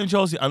Cup, came to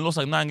Chelsea and lost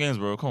like 9 games,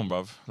 bro. Come on,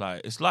 bruv.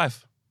 Like, it's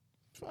life.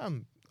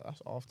 Fam,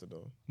 that's after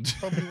though.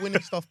 Probably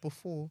winning stuff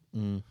before.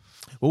 Well,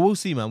 we'll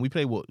see, man. We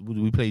play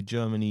we play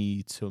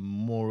Germany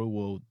tomorrow.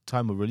 Well,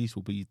 time of release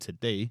will be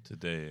today.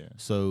 Today, yeah.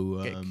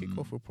 So Get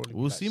kickoff will probably.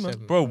 we'll be see, like man.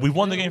 7. Bro, we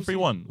won the Yeah, game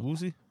 3-1. We'll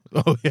see.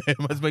 Oh yeah,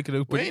 man's making a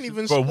We ain't prediction.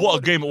 even. Bro, what a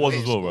scored. game it was We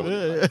as well, ain't bro.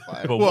 scored like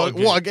 5. Bro,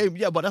 What a game!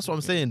 Yeah, but that's what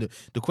I'm saying.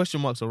 The question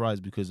marks arise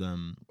because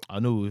I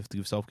know we have to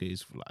give Southgate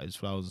his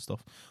flowers and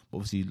stuff. But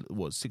obviously,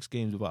 6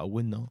 games without a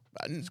win now?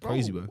 It's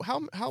crazy, bro. How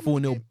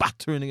 4-0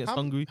 battering against how,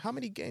 Hungary. How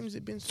many games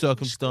it been? since we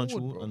Circumstantial.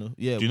 scored, I bro? know.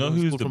 Yeah. Do you know we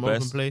who's scored the from open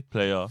best play?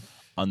 player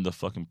under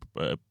fucking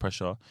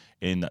pressure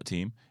in that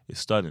team? It's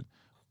Sterling.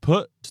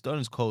 Put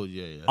Sterling's cold.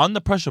 Yeah. under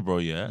pressure, bro.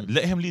 Yeah,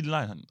 let him lead the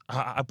line.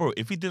 Bro,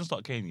 if he didn't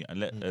start Kane yet and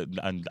let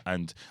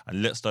and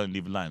let Sterling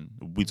leave the line,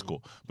 we'd score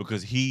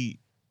because he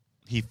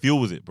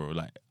feels it, bro.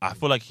 Like, I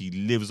feel like he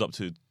lives up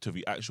to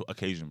the actual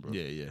occasion, bro.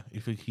 Yeah.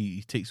 If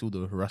he takes all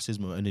the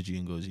racism energy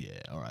and goes, yeah,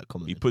 all right,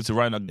 come on. He then. puts a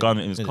right gun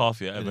in his Yeah. calf,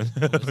 yeah, and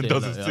Yeah,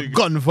 does like, his thing.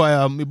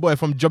 gunfire, my boy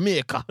from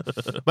Jamaica.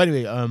 But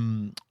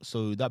anyway,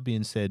 so that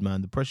being said,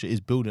 man, the pressure is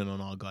building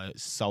on our guy at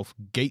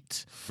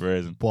Southgate.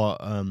 Reason. But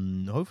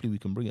hopefully we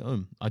can bring it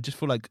home. I just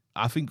feel like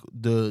I think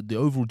the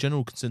overall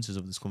general consensus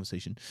of this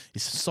conversation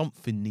is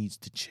something needs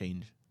to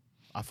change.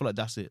 I feel like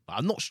that's it.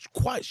 I'm not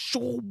quite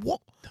sure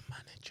what. The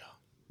manager.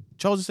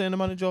 Charles is saying the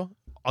manager.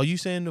 Are you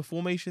saying the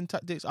formation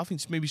tactics? I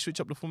think maybe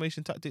switch up the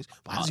formation tactics.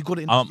 But has he got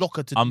it in his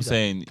locker to do I'm that?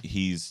 saying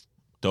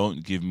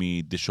don't give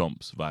me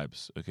Deschamps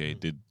vibes, okay?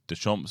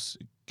 Deschamps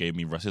gave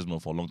me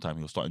racism for a long time.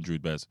 He was starting Drew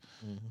Bears,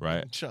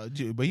 right? But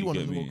he You won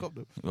get the me? World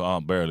Cup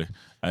though. Barely.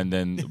 And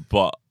then,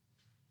 but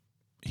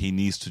he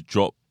needs to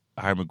drop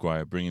Harry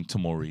Maguire, bring in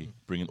Tomori,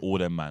 bring in all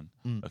them man.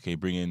 Okay,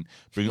 bring in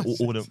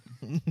all them.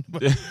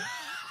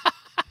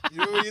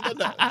 You already done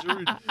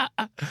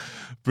that.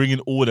 Bring in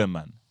all them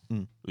man.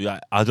 Yeah,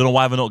 I don't know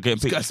why they're not getting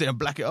This picked, guy saying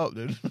black it up,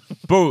 dude.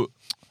 bro.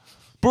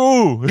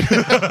 All right,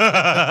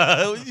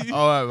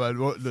 man.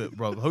 Well, look,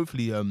 bro.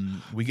 Hopefully,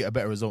 we get a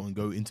better result and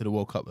go into the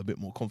World Cup a bit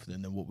more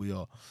confident than what we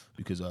are.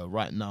 Because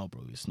right now,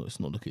 bro, it's not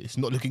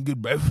looking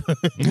good, bro.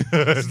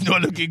 It's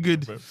not looking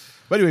good.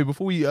 But anyway,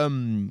 before we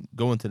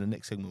go on to the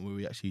next segment where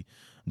we actually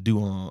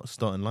do our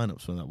starting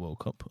lineups for that World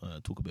Cup,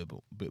 talk a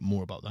bit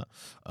more about that.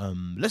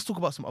 Let's talk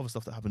about some other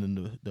stuff that happened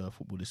in the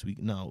football this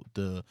week. Now,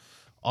 the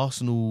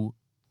Arsenal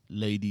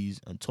ladies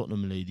and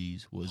Tottenham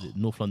ladies, was it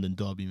North London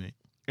derby, mate?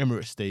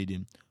 Emirates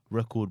Stadium.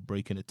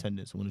 Record-breaking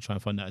attendance. I'm going to try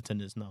and find that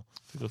attendance now.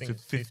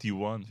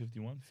 51.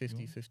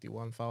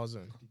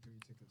 51,000.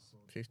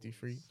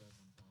 53.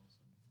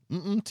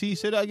 T,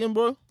 say that again,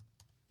 bro.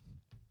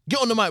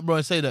 Get on the mic, bro,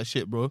 and say that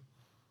shit, bro.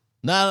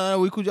 Nah,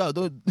 we called you out.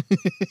 Don't.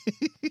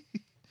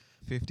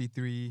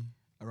 53,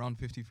 around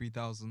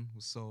 53,000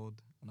 was sold,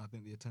 and I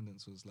think the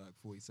attendance was like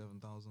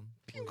 47,000.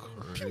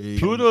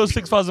 Who those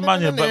 6,000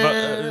 man? Yeah,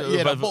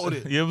 that bottled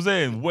it. You know what I'm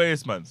saying?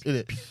 Waste man.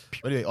 But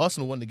anyway,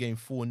 Arsenal won the game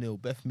 4-0.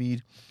 Beth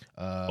Mead.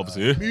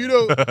 Obviously.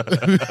 Mido.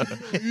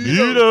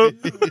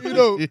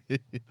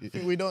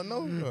 Think we don't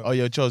know. Bro. Oh,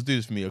 yeah, Charles, do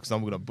this for me because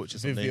I'm going to butcher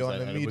some names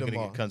Viviana and we're going to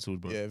Miedema. get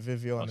cancelled, bro. Yeah,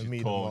 Viviana She's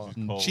Miedema.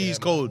 cold. She's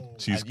cold.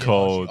 She's And,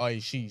 cold.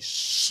 She's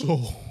so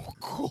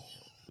cold.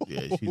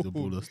 Yeah, she's a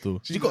baller still.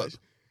 She's got.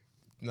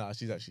 Nah,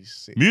 she's actually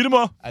sick.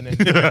 Mudema. And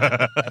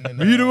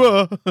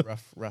then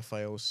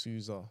Rafael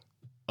Souza.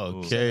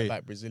 Okay.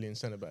 Back Brazilian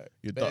centre back.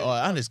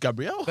 And it's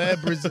Gabriel.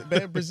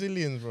 They're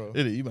Brazilians, bro.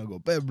 You might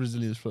got better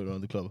Brazilians floating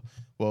around the club.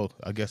 Well,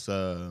 I guess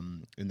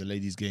in the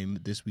ladies' game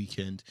this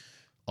weekend,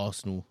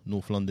 Arsenal,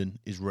 North London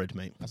is red,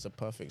 mate. That's a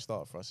perfect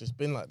start for us. It's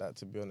been like that,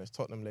 to be honest.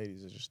 Tottenham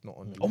ladies are just not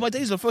on the Oh, my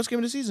days, the first game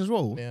of the season as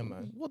well. Yeah,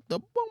 man. What the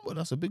bumper?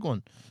 That's a big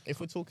one. If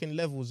we're talking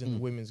levels in the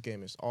women's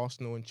game, it's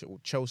Arsenal and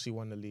Chelsea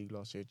won the league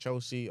last year.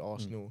 Chelsea,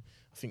 Arsenal.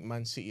 I think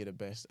Man City are the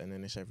best, and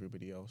then it's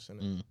everybody else.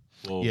 Isn't it?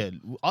 Well, Yeah,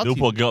 our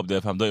Liverpool team- get up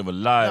there, fam. Don't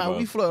even lie, Nah, bro.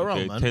 we float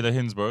around, man. Taylor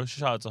Hins, bro.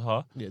 Shout out to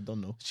her. Yeah,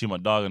 don't know. She my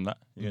dog and that.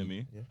 You get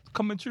me? Yeah.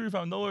 Coming true,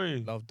 fam. Don't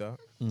worry. Love that.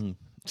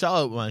 Shout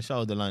out, man. Shout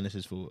out the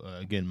Lionesses for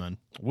again, man.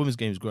 Women's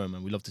game is growing,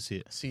 man. We love to see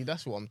it. See,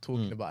 that's what I'm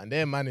talking about. And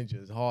their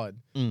manager's hard.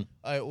 Mm.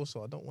 I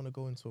don't want to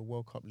go into a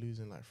World Cup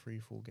losing like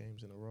 3-4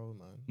 games in a row,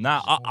 man.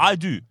 Nah, I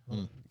do. What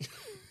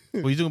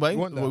are you talking about?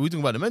 want that? What are we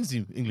talking about the men's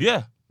team? England.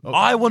 Yeah. Oh.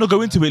 I want to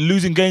go into it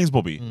losing games,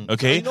 Bobby.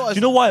 Okay, You know do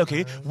you know why?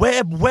 Okay,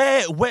 where?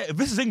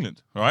 This is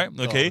England, all right?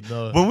 Okay,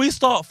 no. when we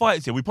start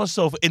fights here, we punch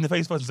ourselves in the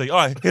face first and say, "All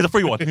right, here's a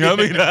free one." You know what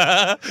I mean?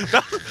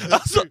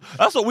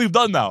 That's what we've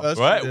done now, That's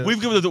right? true, yeah.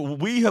 We've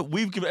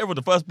given everyone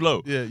the first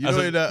blow. Yeah, you As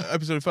know a- in that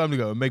episode of Family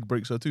Guy, Meg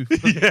breaks her tooth.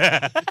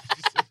 yeah.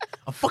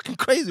 I'm fucking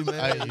crazy, man.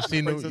 Hey, you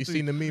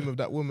seen the meme of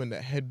that woman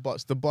that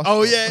headbutts the bus?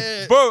 Oh stop?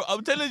 yeah. Bro,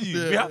 I'm telling you,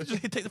 Yeah. we have to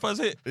just take the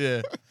first hit.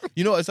 Yeah,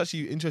 you know what? It's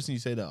actually interesting you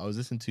say that. I was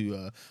listening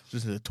to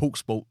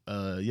Talksport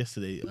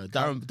yesterday.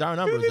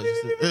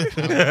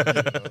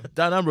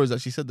 Darren Ambrose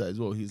actually said that as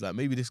well. He's like,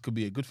 maybe this could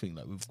be a good thing.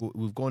 Like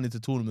we've gone into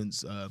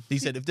tournaments. He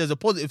said if there's a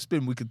positive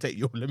spin we could take.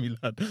 Yo, let me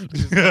land. He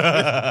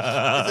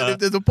said if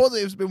there's a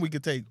positive spin we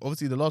could take.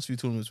 Obviously, the last few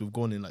tournaments we've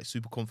gone in like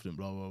super confident,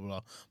 blah blah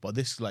blah. But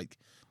this like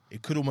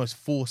it could almost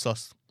force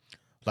us.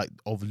 Like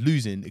of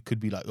losing, it could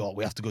be like, oh,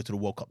 we have to go to the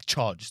World Cup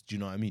charged. Do you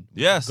know what I mean?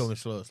 Yes. Going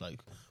slow. It's like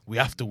we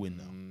have to win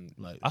now.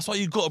 Like That's why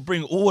you got to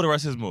bring all the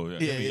racismo.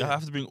 Yeah, You yeah.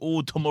 have to bring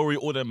all Tomori,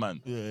 all them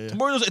man. Yeah.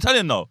 Tomori's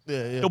Italian now.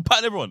 Yeah. He'll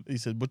pat everyone. He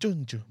said,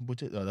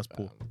 oh, that's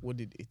poor. What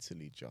did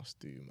Italy just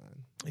do,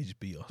 man? He just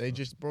beat us. They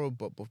just, bro,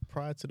 but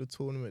prior to the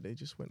tournament, they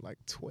just went like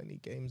 20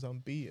 games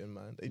unbeaten,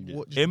 man. They Yeah.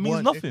 just It means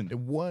weren't- nothing. They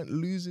weren't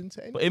losing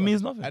to anyone. But it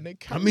means nothing. And they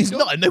That means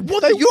nothing. They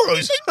won the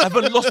Euros. I've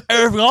lost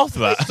everything after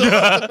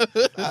that.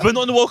 But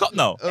not in the World Cup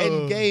now.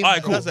 End game. All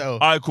right, cool. That's it. All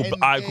right, cool. End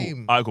All right, cool.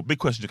 game. All right, cool. Big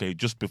question, okay?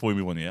 Just before we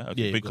move on, yeah.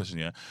 Okay, Yeah, big go on. question,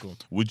 yeah. Go on.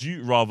 Would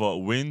you rather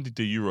win the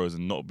Euros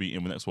and not be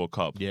in the next World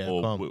Cup? Yeah,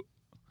 or, calm.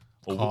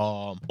 or,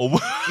 Calm. or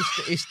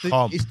It's the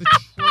Calm.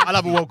 I'll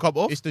have a World Cup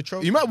off. It's the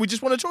trophy. You might. We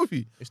just won a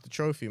trophy. It's the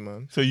trophy,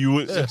 man. so you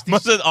would? Man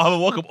said I have a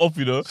World Cup off,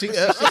 you know.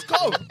 Yeah, let's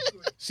go.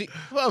 See,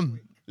 Fam,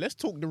 let's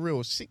talk the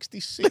real.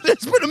 66.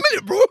 let's put a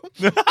minute, bro.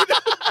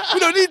 We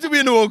don't need to be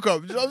in the World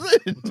Cup. You know what I'm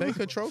saying? Take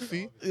a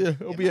trophy. Yeah,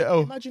 it'll be an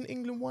L. Imagine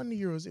England won the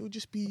Euros. It would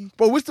just be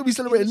But we'll still be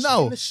celebrating in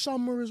now. the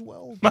summer as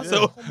well. Man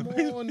bro. said, Come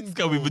on, it's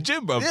gonna be bro. the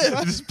gym, bro.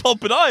 Yeah. This is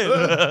pumping iron.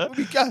 We'll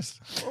be gassed.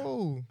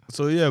 Bro.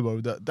 So yeah,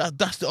 bro,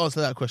 that's the answer to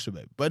that question,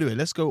 mate. But anyway,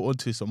 let's go on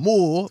to some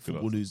more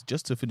football news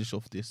just to finish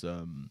off this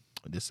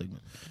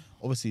segment.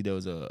 Obviously, there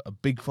was a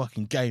big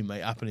fucking game,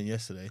 mate, happening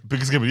yesterday.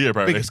 Biggest game of the year,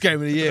 apparently. Biggest game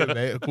of the year,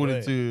 mate,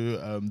 according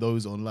to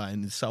those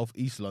online in South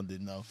East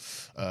London.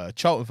 Now,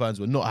 Charlton fans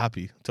were not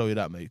happy. I'll tell you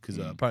that, mate, because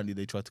apparently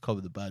they tried to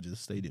cover the badge of the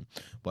stadium.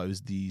 But it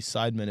was the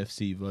Sidemen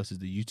FC versus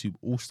the YouTube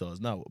All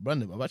Stars. Now,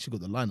 Brandon, I've actually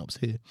got the lineups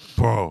here.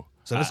 Bro,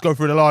 So let's go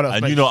through the lineup.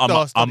 And mate. you know, I'm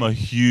Star-studded. a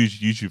huge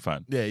YouTube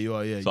fan. Yeah, you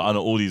are. Yeah, So you I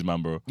know all these,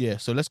 man, bro. Yeah,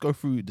 so let's go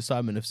through the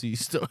Sidemen FC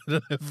start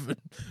 11.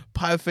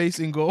 Pie face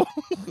in goal.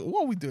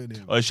 What are we doing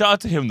here? Shout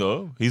out to him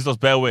though. He's lost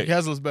bare weight. He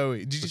has lost belly.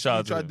 Did you see Shout he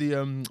out to tried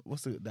the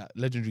what's that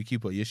legendary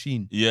keeper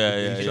Yashin?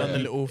 Yeah. He's done the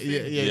little thing.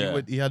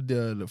 Yeah. He had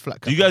the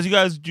flat. Do you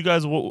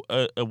guys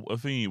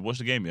watch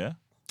the game? Yeah.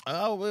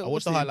 I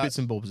watched the bits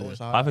and bobs. Yeah,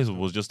 My face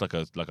was just like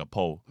a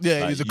pole. yeah,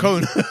 Like, it was a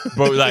cone.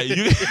 bro. Like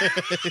you,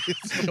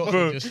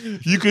 bro, Just-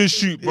 you can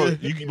shoot, bro.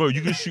 You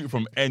can shoot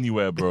from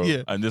anywhere, bro.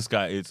 Yeah. And this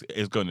guy is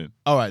gunning.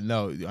 All right,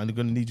 now I'm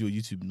gonna need your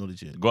YouTube knowledge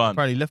here. Go on.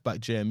 Apparently, left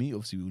back Jeremy.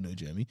 Obviously, we all know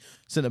Jeremy.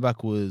 Centre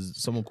back was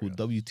someone called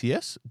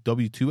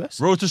W2S.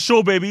 Road to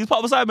shore, baby. He's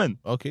part of Sidemen.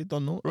 Okay,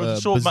 don't know. Road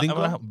to shore,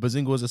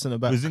 Bazinga was a centre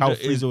back. Bazinga Cal is-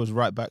 Frieza was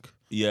right back.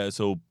 Yeah.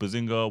 So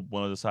Bazinga,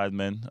 one of the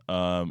Sidemen.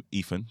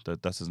 Ethan,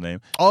 that's his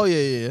name. Oh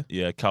yeah.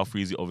 Yeah. Cal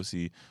Freezy,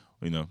 obviously.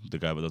 You know, the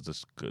guy that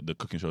does the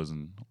cooking shows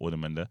and all the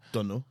men there.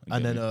 Don't know. Okay.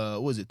 And then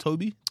what was it?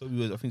 Toby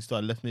was, I think,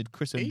 started left mid.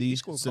 Chris He MD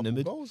scored a centre couple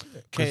mid. goals, didn't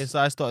it?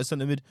 KSI started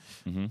centre mid.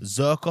 Mhm.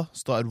 Zerka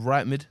started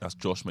right mid. That's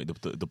Josh, mate.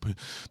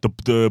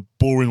 The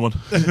boring one.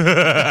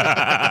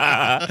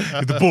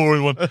 The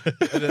boring one.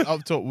 And then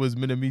up top was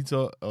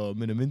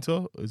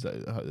Minaminta. Is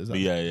that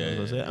Yeah.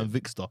 what I say? And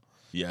Vixter.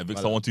 Yeah,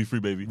 Victor 1-2-3,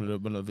 baby.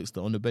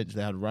 Vixter. On the bench,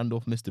 they had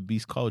Randolph, Mr.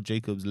 Beast, Carl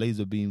Jacobs,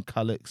 Laserbeam,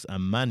 Calix,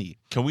 and Manny.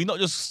 Can we not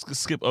just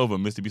skip over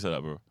Mr. Beast like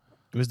that, bro?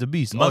 Mr.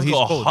 Beast. Man's he's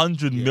got cold.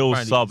 100 Yeah, mil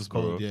apparently subs, he's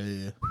cold. bro.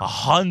 Yeah.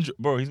 100,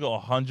 bro. He's got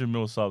 100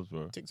 mil subs,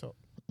 bro. TikTok.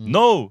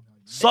 No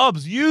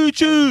subs,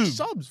 YouTube.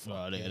 Subs.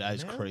 Oh, yeah, that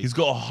is crazy. He's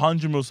got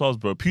 100 mil subs,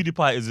 bro.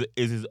 PewDiePie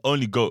is his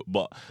only goat,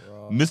 but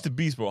Mr.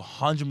 Beast, bro,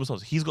 100 mil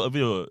subs. He's got a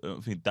video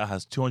I think that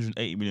has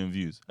 280 million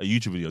views. A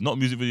YouTube video, not a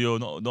music video,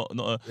 not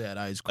Yeah,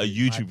 that is a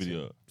crazy. YouTube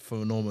video.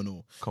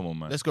 Phenomenal. Come on,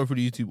 man. Let's go through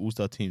the YouTube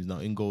All-Star teams now.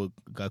 In goal,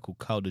 a guy called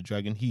Kyle the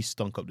Dragon. He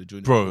stunk up the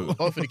joint. Bro,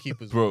 Both of the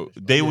keepers. bro, were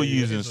they were Yeah,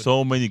 using yeah.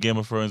 so many Game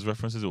of Thrones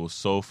references. It was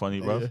so funny,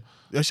 bro.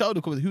 Yeah, shout out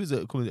to comment. Who was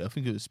it? I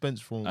think it was Spence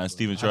from And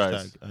Steven Hashtag.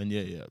 Tries. And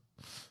yeah.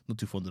 Not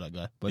too fond of that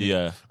guy. But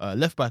Yeah.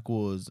 left back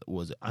was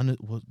Anna,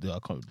 I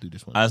can't do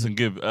this one. Anderson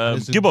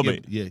Anderson Gibber, Gibb-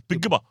 mate. Yeah.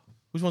 Big Gibber.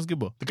 Which one's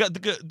Gibber?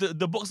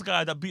 The boxer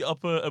guy that beat up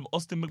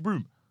Austin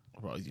McBroom.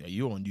 Right, yeah,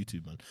 you're on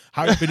YouTube, man.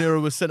 Harry Pinero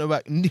was centre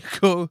back.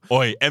 Nico.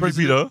 Oi, MVP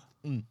President- though.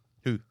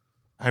 Who?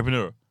 Harry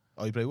Pinero.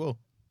 Oh, you play well.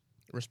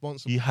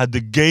 Responsible. He had the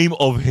game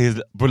of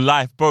his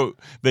life, bro.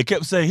 They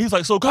kept saying he's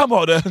like, so come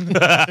on then.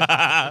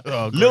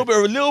 little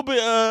bit.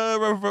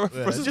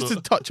 Yeah, just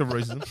a touch of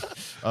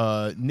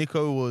racism.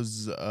 Nico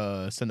was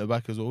centre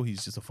back as well.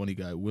 He's just a funny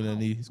guy.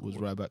 Willany was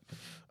right back.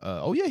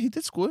 Oh yeah, he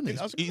did score. Didn't he?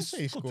 I was gonna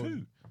say he scored.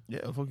 two.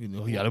 Yeah, fucking.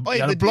 He had a, Oh, he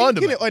had the a blinder.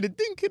 dink in man. it. Oh, the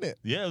dink in it.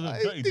 Yeah, it was a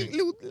I dirty think thing.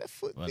 little left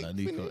foot. Well, dink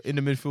Nico. finish. In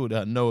the midfield, they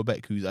had Noah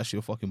Beck, who's actually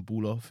a fucking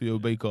baller. Theo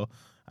Baker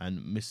and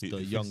Mr.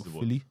 He Young fixed the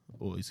ball. Philly.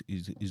 Or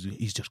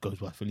he's just goes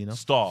by Philly now.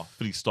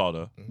 Philly star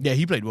though. Yeah,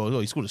 he played well as well.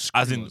 He scored a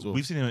screamer As in, as well.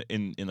 we've seen him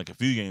in like a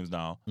few games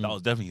now. That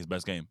was definitely his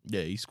best game.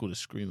 Yeah, he scored a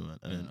screamer, man.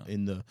 And then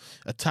in the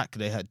attack,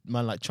 they had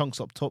man like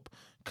Chunks up top,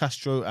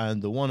 Castro,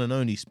 and the one and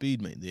only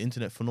Speed, mate. The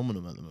internet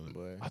phenomenon at the moment.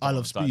 Boy. I love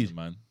Understand Speed. it,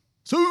 man.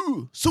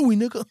 Suey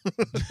nigga.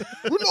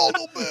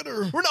 Ronaldo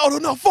better.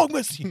 Ronaldo, not fuck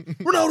Messi.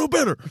 Ronaldo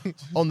better.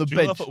 On the Do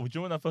you know bench. when I-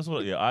 when I first saw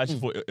it? Yeah, I actually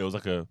thought it was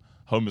like a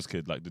homeless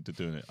kid like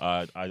doing it.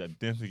 I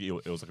didn't think it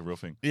was like a real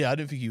thing. Yeah, I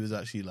didn't think he was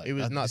actually like. It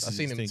was nuts. this I is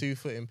seen his him thing.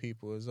 2-footing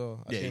people as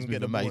well. I Yeah, seen he's him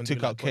get moving the mad. ball He and took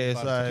do out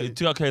 25 KSI. He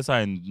took out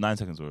KSI in 9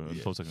 seconds, bro.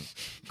 12 seconds.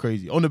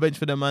 Crazy. On the bench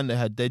for them, man, they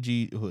had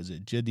Deji, who was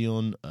it?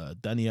 Gideon,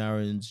 Danny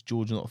Aarons,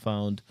 George not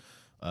found.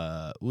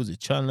 What was it?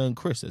 Chandler and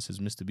Chris. That says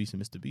Mr. Beast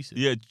and Mr. Beast.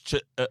 Yeah,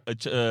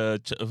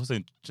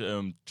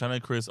 China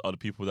and Chris are the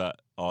people that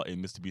are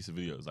in Mr. Beast's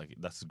videos. Like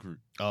that's the group.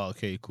 Oh,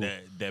 okay, cool.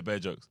 They're bare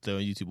jokes. They're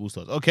on YouTube All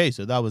Stars. Okay,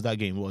 so that was that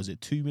game. What was it?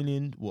 2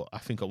 million? What I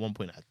think at one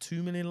point it had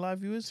 2 million live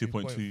viewers.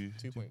 2.2.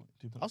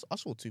 I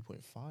saw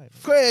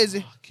 2.5.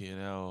 Crazy. Fucking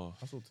hell.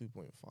 I saw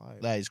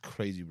 2.5. That is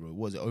crazy, bro.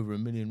 Was it over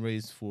 1 million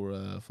raised for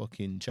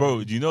fucking Bro,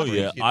 charity? do you know? That's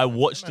Yeah, wicked, I man.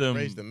 watched That man them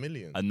raised $1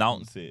 million.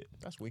 announce it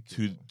That's wicked.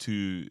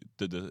 to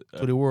the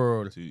to the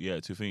world. to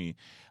thingy,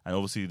 and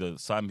obviously the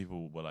Sidemen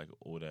people were like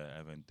all there,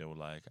 and they were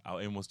like,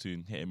 our aim was to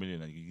hit 1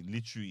 million, and you can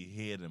literally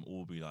hear them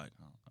all be like,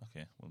 oh,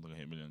 okay, we're not gonna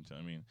hit 1 million. Do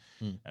you know what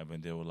I mean? And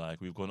then they were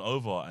like, we've gone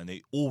over, and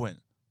they all went.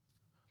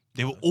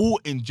 They were all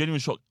in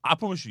genuine shock. I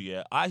promise you,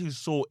 yeah. I actually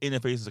saw in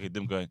their faces like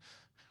them going,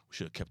 we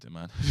should have kept it,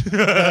 man. Should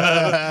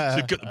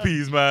have kept the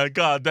peas, man.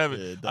 God damn it.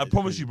 Yeah, that I is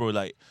promise crazy. you, bro.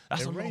 Like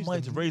that's They a lot of raised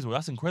money them. to raise, bro.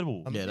 That's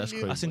incredible. Yeah, that's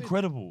crazy. That's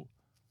incredible.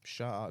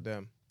 Shout out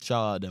them.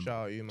 Shout out them.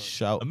 Shout out you, man.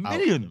 Shout A out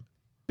million. them.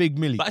 Big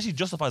milli. That actually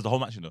justifies the whole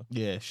match, you know.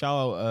 Yeah,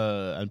 shout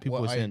out. And people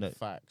What were saying ain't that.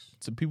 facts.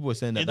 So people were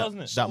saying that It doesn't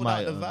it? that Sold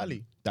might out the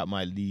Valley. that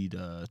might lead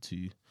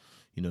to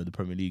the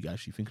Premier League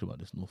actually thinking about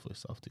this North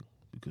vs South thing.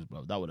 because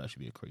bro, that would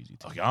actually be a crazy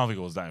team. Okay, I don't think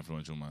it was that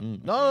influential,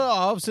 man. No,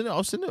 I've seen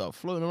it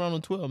floating around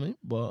on Twitter, mate.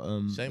 But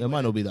it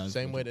might not be that.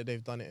 Same way that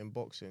they've done it in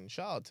boxing.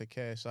 Shout out to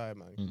KSI,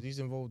 man. 'Cause he's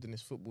involved in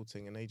this football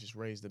thing, and they just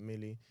raised a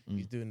milli.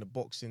 He's doing the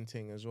boxing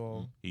thing as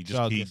well. He Shout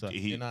out just to KSI.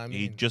 You know what I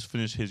he mean? just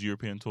finished his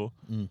European tour.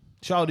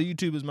 Shout out to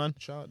YouTubers, man.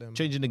 Shout out them.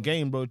 Changing the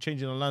game, bro.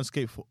 Changing the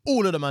landscape for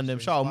all of them, man. Them.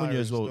 So Shout out Munya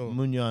as well. inspiring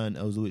still. Munya and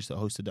Elzowich that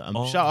hosted that.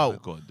 Oh Shout my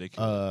out God, they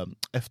killed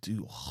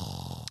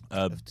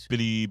F2.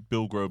 Billy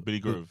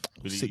Grove.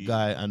 Billy, Sick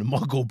guy and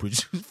Mark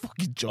Goldbridge.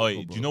 Fucking joke.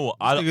 Oh, do you know what?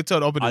 I Nigga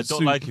turned up in I a don't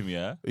suit. like him,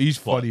 yeah. He's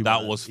But funny. that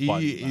man. was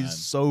funny, He man.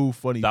 is so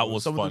funny. That bro.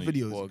 was Some funny. of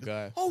the videos. Poor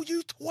guy. Oh,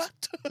 you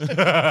twat!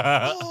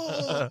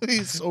 Oh,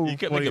 he's so He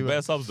kept funny, making man.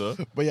 bare subs though.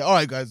 But yeah, all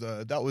right, guys,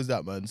 that was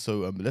that, man.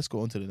 So let's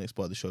go on to the next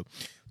part of the show.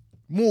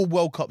 More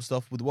World Cup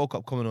stuff. With the World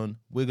Cup coming on,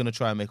 we're going to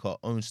try and make our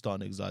own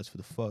starting exercise for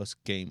the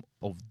first game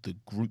of the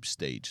group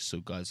stage. So,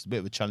 guys, it's a bit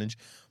of a challenge,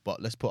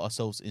 but let's put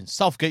ourselves in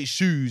Southgate's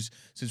shoes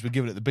since we're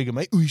giving it the bigger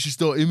mate. We should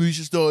start him,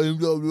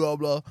 blah, blah,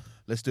 blah.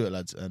 Let's do it,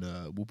 lads. And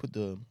we'll put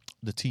the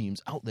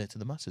teams out there to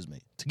the masses,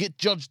 mate, to get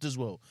judged as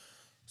well.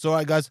 So, all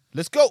right, guys,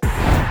 let's go.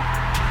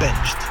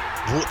 Benched.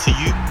 Brought to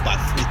you by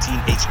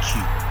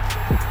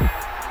 14HQ.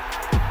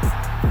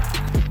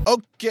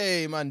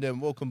 Okay, man, then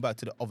welcome back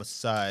to the other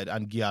side,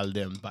 and Gyal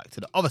them back to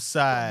the other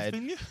side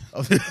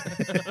of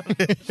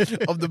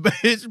the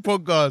Bench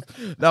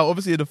podcast. Now,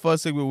 obviously, in the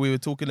first segment, we were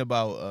talking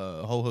about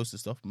a whole host of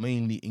stuff,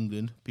 mainly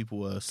England. People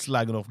were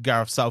slagging off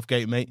Gareth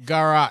Southgate, mate.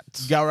 Garrett.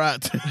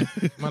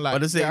 Man, like,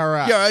 what they say?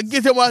 Gareth. Gareth,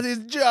 get him out his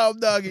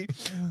job, doggy.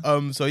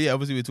 So yeah,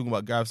 obviously we're talking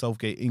about Gareth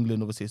Southgate,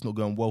 England. Obviously, it's not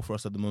going well for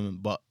us at the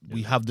moment, but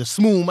we have the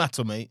small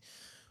matter, mate,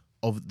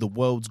 of the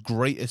world's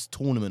greatest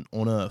tournament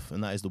on earth,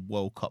 and that is the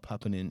World Cup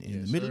happening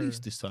in the Middle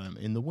East this time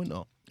in the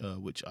winter,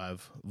 which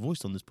I've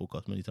voiced on this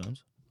podcast many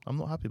times. I'm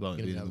not happy about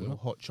it. You're being gonna in have the a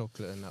winter. hot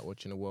chocolate and that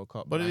watching the World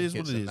Cup. But it is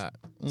what it blankets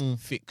is. and that.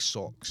 Thick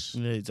socks.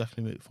 Yeah,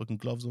 exactly, mate. Fucking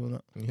gloves on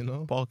that. You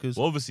know? Parkers.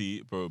 Well,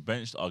 obviously, bro,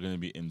 Benched are going to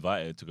be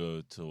invited to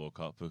go to the World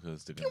Cup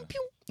because they're going to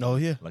Oh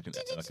yeah. like an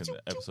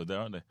episode there,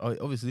 aren't they? Oh,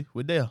 obviously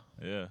we're there.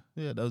 Yeah,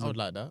 Yeah, that was I a would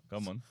like that.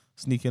 come on.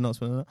 sneaky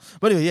announcement of that.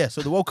 But anyway, yeah.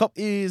 So the World Cup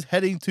is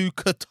heading to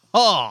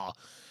Qatar.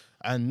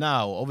 And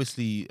now,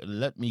 obviously,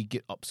 let me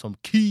get up some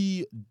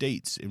key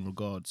dates in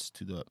regards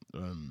to the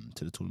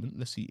tournament.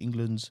 Let's see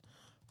England's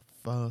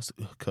first,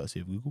 courtesy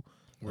of Google,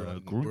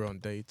 group We're on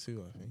day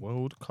 2, I think.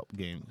 World Cup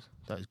games.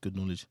 That is good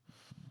knowledge.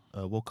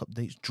 World Cup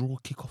dates, draw,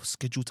 kickoff,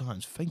 schedule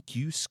times. Thank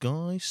you,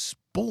 Sky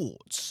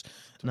Sports.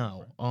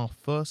 Now, our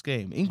first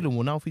game, England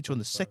will now feature on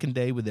the second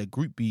day with their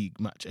Group B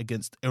match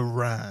against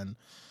Iran.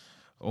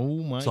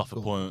 Oh my Tough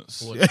god!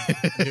 points.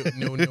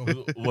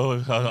 Nil. Well,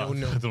 I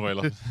No. don't know why I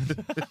laugh.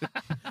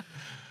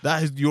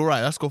 That is, you're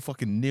right. That's got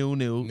fucking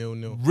 0-0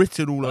 0-0.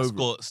 written all That's over.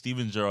 got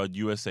Steven Gerrard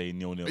USA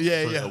 0-0.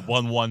 Yeah, So yeah. a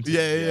 1-1. team.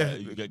 Yeah.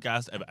 You get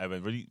gas.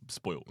 Evan really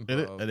spoiled. Did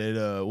it? And then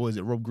what was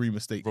it? Rob Green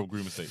mistake. Rob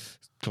Green mistake.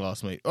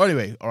 Classmate.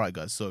 Anyway, all right,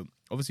 guys. So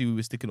obviously we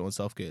were sticking on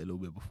Southgate a little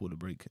bit before the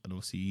break, and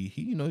obviously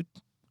he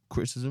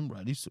criticism,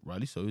 rightly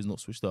so. He's not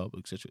switched up,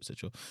 etc.,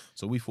 etc.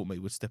 So we thought,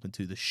 mate, we'd step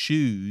into the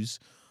shoes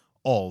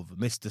of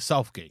Mr.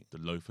 Southgate, The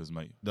loafers,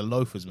 mate. the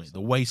loafers, mate, the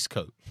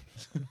waistcoat.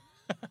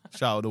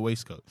 Shout out the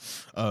waistcoat.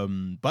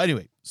 But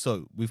anyway,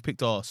 so we've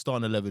picked our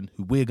starting 11,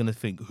 who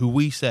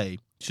we say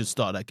should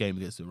start that game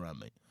against Iran,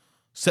 mate.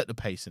 Set the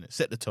pace in it,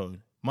 set the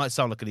tone. Might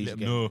sound like an easy Let 'em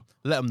game. know.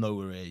 Let them know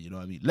we're here, you know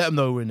what I mean? Let them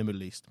know we're in the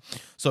Middle East.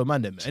 So,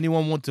 man,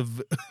 anyone want to...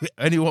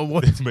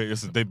 Mate,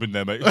 listen, they've been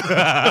there, mate.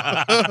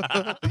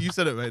 You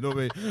said it, mate, not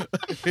me.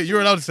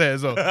 You're allowed to say it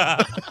as well.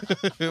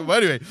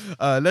 But anyway,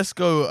 let's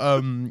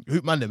go.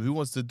 Who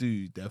wants to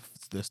do their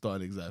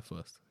starting exam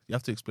first? You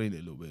have to explain it a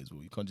little bit as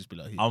well. You can't just be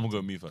like, I'm going to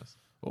go me first.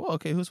 oh,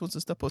 okay, who wants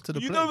to step up to the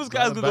You plate? know this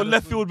guy's going to go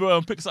left field, bro,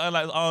 and pick something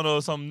like, I don't know,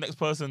 some next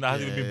person that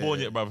hasn't even been born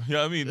yet, bro. You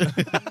know what I mean? Le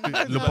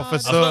I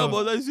Professor. swear,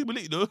 bro, that's Super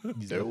League, though.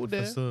 They're all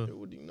there. Professor. They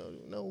already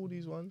know all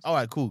these ones. All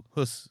right, cool.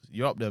 Huss,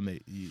 you're up there,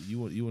 mate. You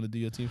want to do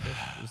your team first?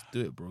 Let's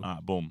do it, bro. All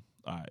right, boom.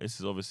 All right, this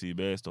is obviously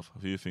based off a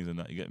few things and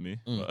that, you get me?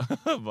 But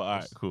all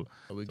right, cool.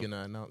 Are we going to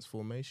announce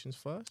formations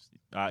first?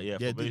 All right, yeah,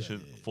 Yeah, do formation,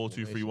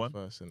 that, yeah. 4-2-3-1.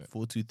 First, innit?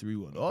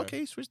 4-2-3-1.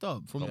 Okay, switched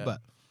up from the Yeah. back.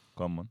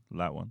 Come on,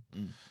 light one.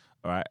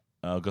 All right,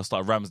 going to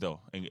start Ramsdale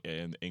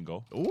in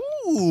goal.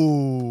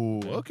 Ooh,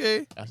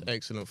 okay. That's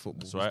excellent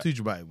football. That's right. Too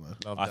dramatic, man.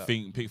 Love I that.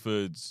 think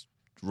Pickford's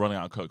running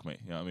out of coke, mate.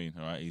 You know what I mean?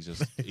 All right, he's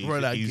just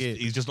Running out of gear.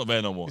 he's just not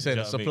there no more. You said You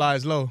the know what I mean? supply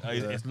is low.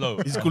 It's low.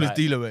 He's called his Like,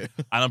 dealer, mate.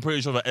 and I'm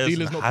pretty sure that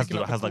Dealer's Ederson not has,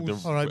 picking up has the like the.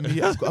 calls. All right,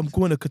 me, I'm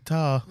going to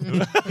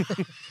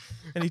Qatar.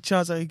 Any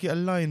chance I can get a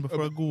line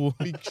before I go?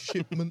 Big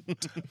shipment.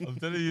 I'm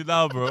telling you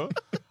now, bro.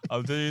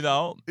 I'm telling you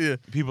now. Yeah.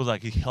 People's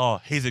like,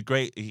 he's a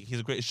great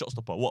shot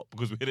stopper. What?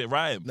 Because we hit it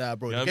right. Nah,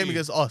 bro. You know The what I game mean?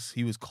 against us,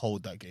 he was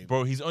cold that game.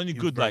 Bro, he's only He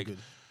was good very like good.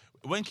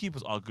 when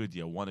keepers are good.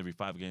 Yeah, 1 every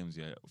 5 games.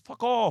 Yeah,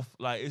 fuck off.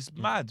 Like it's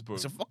mad, bro.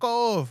 So fuck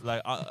off.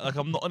 Like,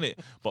 I'm not on it.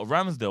 But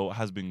Ramsdale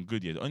has been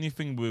good. Yeah, the only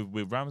thing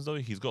with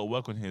Ramsdale, he's got to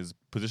work on his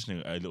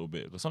positioning a little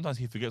bit because sometimes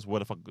he forgets where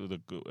the fuck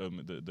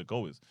the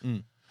goal is,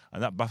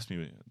 and that baffs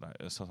me. Like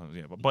sometimes,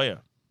 yeah. But yeah,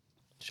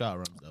 Shout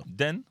out Ramsdale.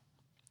 then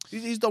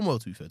He's done well,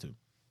 to be fair to him.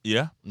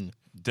 yeah,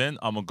 then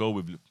I'm gonna go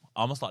with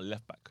I'm gonna start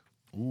left back.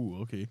 Ooh,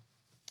 okay.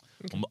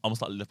 I'm gonna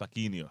start left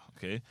backinio.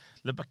 Okay,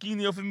 left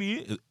backinio for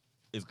me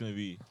is gonna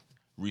be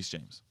Reece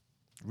James.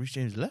 Reece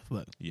James left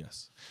back.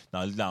 Yes.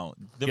 Now, let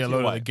me Get tell a you load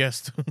of why. the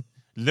guest.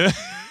 Let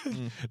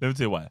me tell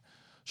you why.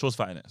 Shaw's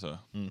fat in it, so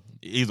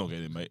he's not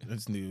getting it, mate.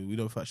 That's new. We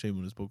don't fat shame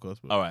on this podcast.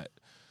 But... All right.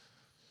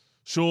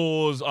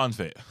 Shaw's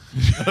unfit.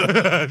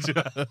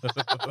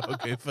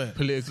 okay, fair.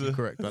 Politically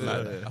correct. I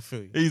like that. I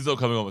feel you. He's not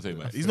coming on my team,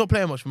 mate. He's not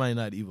playing much for Man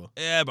United either.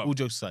 Yeah, but All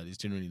jokes aside, he's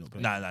generally not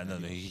playing. no.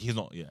 He's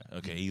not. Yeah,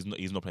 okay. He's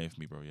not playing for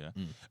me, bro.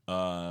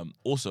 Yeah.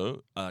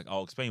 Also, like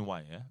I'll explain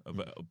why.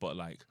 Yeah, but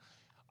like,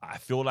 I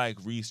feel like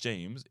Reece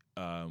James.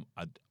 I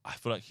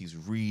feel like he's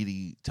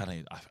really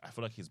talented. I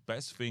feel like his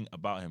best thing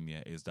about him,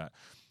 yeah, is that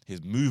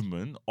his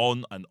movement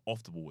on and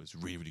off the ball is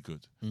really, really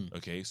good.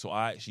 Okay, so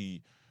I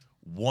actually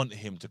want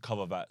him to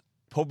cover that.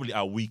 Probably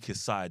our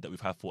weakest side that we've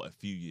had for a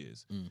few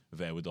years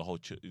there with the whole,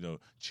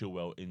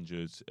 Chilwell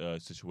injured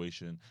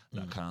situation,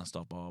 that kind of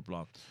stuff, blah,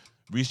 blah.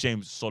 Reece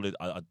James, solid.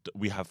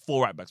 We have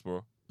 4 right backs,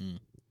 bro.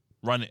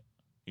 Run it.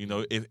 You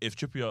know, if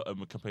Trippier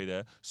can play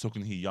there, so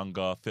can he,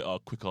 younger, fitter,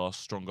 quicker,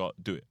 stronger,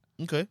 do it.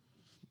 Okay.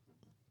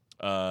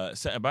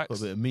 Centre backs. Got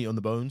a bit of meat on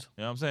the bones.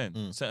 You know what I'm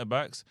saying? Centre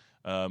backs.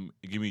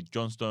 Give me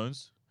John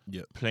Stones.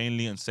 Yep.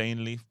 Plainly and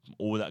sanely,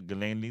 all that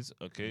Galaney's,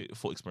 okay,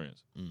 full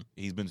experience.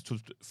 He's been to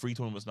 3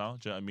 tournaments now,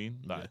 do you know what I mean?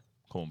 Like,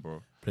 come on,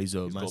 bro. Plays He's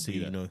Man gotta be City,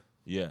 there. you know,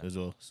 Yeah. as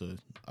well. So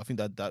I think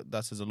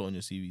that says a lot on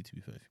your CV, to be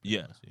fair.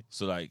 Yeah.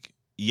 So, like,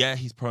 yeah,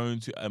 he's prone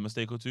to a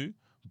mistake or two,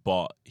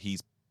 but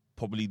he's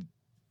probably,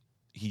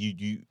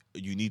 you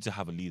need to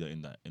have a leader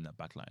in that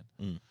back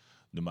line.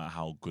 No matter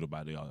how good or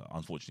bad they are,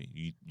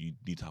 unfortunately, you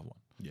need to have one.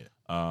 Yeah.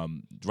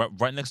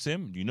 Right next to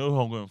him, you know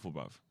who I'm going for,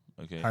 bruv.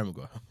 Okay. Harry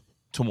Maguire.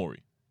 Tomori.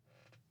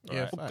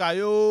 Yeah, Right.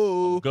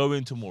 Fikayo. Go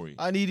in Tomori.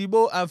 I need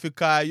Ibo and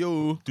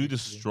Fikayo. Dude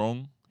is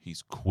strong.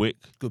 He's quick.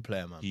 Good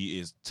player, man.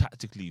 He is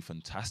tactically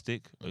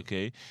fantastic.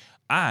 Okay,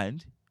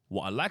 and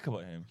what I like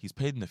about him, he's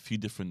played in a few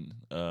different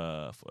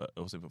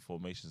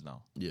formations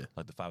now. Yeah.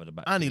 Like the 5 at the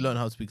back. And he learned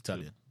how to speak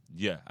Italian.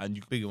 Yeah, and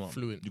you Big one.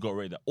 Fluent. got to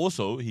rate that.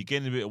 Also, he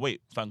gained a bit of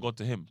weight. Thank God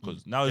to him,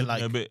 because now he's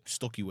Like looking a bit.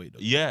 stocky weight, though.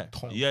 Yeah,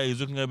 Tom. yeah, he's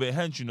looking a bit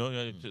hench, you know.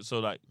 Yeah, so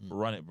like,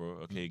 run it, bro.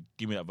 Okay,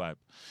 give me that vibe.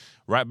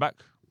 Right back,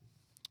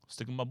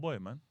 sticking my boy,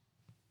 man.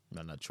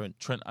 Man, that Trent.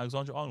 Trent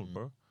Alexander-Arnold,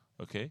 bro.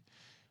 Okay,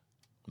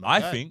 My I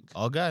guy. think.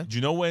 Our guy. Do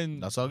you know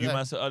when That's our you guy.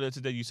 man said earlier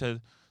today? You said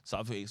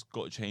Southgate's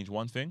got to change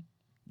one thing.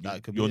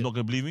 That could be You're it. not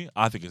gonna believe me.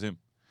 I think it's him.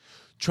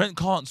 Trent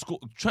can't score.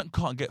 Trent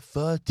can't get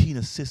 13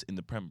 assists in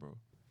the Prem, bro,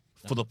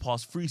 for the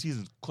past 3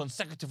 seasons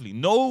consecutively.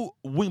 No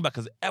wingback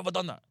has ever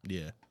done that,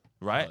 Yeah.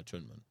 right?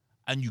 Trent, man.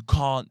 And you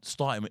can't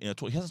start him in a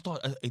tournament. He hasn't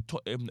started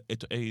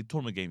a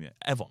tournament game yet,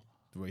 ever,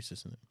 Racist,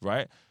 isn't it?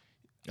 right?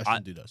 I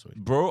shouldn't do that, sorry.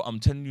 Bro, I'm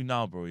telling you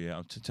now, bro. Yeah,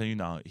 I'm telling you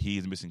now. He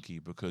is missing key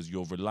because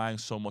you're relying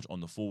so much on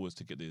the forwards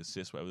to get the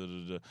assists, whatever.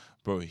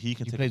 Bro, he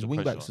can He take plays the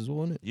wing pressure. backs as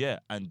well, isn't it? Yeah,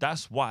 and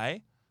that's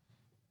why.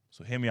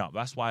 So hear me out.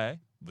 That's why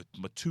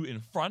the 2 in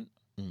front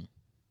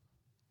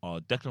are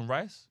Declan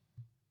Rice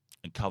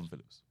and Calvin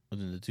Phillips. And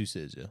then the 2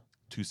 sitters, yeah.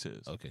 2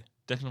 sitters. Okay.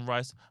 Declan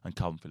Rice and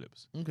Calvin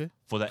Phillips. Okay.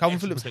 For that Calvin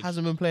extra Phillips protection.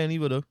 hasn't been playing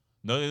either, though.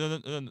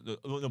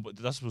 No, but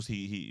that's because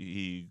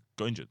he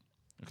got injured.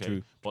 Okay.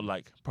 True. But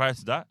like prior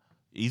to that,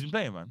 he's been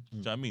playing, man. Do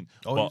you know what I mean?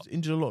 Oh, But- he was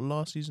injured a lot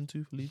last season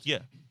too for Leeds.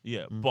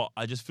 Yeah. But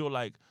I just feel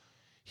like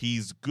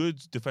he's good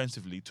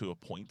defensively to a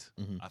point.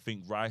 I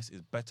think Rice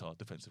is better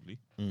defensively.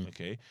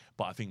 Okay.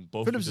 But I think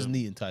both Phillips of is them,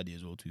 neat and tidy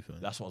as well, too. Fair.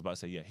 that's what I was about to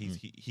say. Yeah,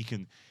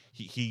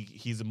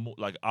 he's a more,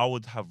 like, I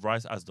would have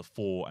Rice as the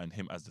 4 and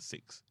him as the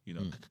 6. You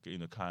know,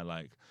 kind of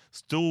like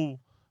still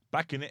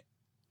back in it,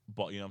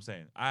 but you know what I'm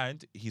saying.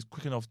 And he's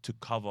quick enough to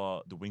cover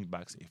the wing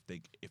backs if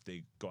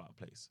they go out of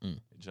place. Do you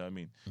know what I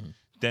mean?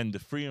 Then the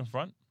 3 in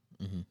front,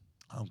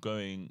 I'm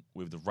going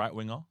with the right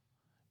winger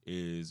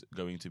is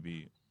going to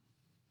be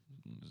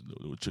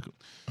little chicken.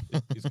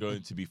 It's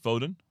going to be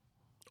Foden.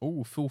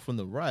 Oh, Phil from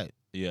the right.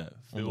 Yeah,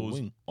 On the Phil's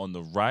wing. on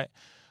the right.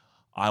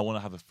 I want to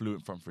have a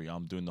fluent front 3.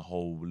 I'm doing the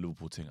whole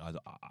Liverpool thing.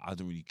 I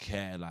don't really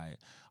care. Like,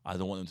 I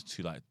don't want them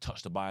to like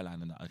touch the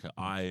byline and that. Okay,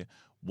 I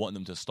want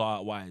them to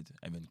start wide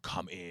and then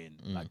come in,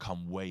 like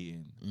come way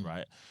in,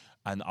 right?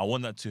 And I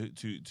want that to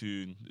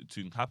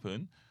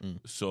happen.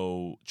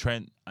 So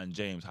Trent and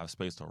James have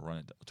space to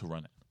run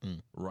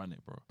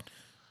it, bro.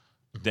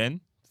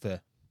 Then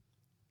Fair.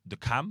 the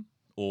cam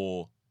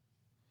or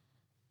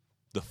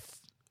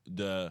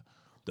the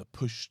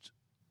pushed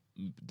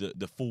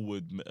the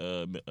forward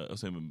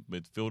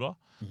midfielder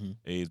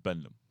is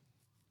Benham.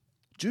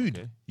 Jude.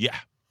 Okay? Yeah,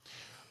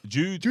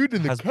 Jude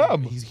in the has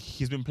cam.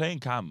 He's been playing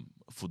cam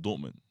for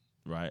Dortmund,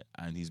 right?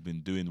 And he's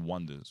been doing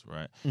wonders,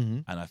 right? Mm-hmm.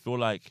 And I feel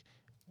like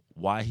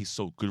why he's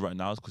so good right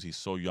now is because he's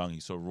so young,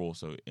 he's so raw.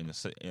 So in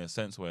a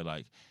sense where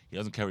like he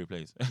doesn't care who he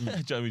plays. Do you know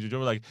what I mean? Do you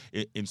remember like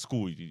in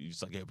school, you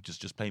just like, yeah,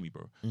 just play me,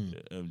 bro. Do you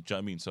know what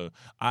I mean? So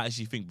I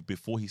actually think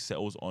before he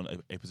settles on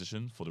a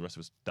position for the rest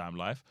of his damn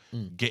life,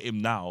 get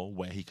him now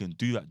where he can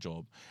do that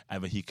job,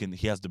 and then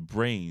he has the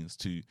brains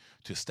to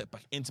step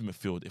back into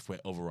midfield if we're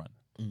overrun.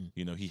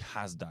 You know, he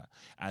has that,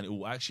 and it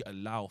will actually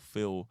allow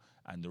Phil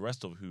and the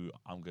rest of who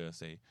I'm gonna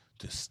say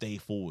to stay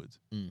forward.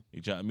 You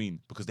know what I mean?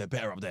 Because they're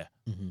better up there.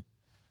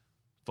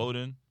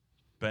 Foden,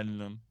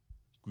 Bellingham,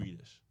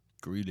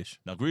 Grealish.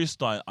 Now Grealish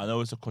starting, I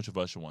know it's a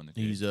controversial one.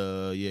 Okay? He's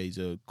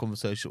a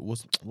conversation.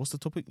 What's the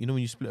topic? You know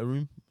when you split a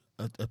room,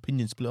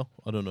 opinion splitter.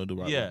 I don't know the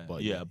right word,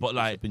 but but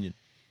like opinion.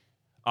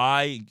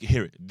 I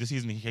hear it. This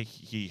season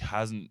he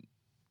hasn't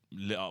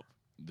lit up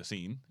the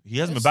scene. He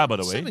hasn't been bad, by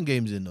the way. 7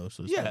 games in though.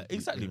 So yeah,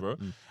 exactly, bro.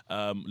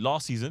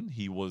 Last season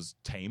he was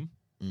tame.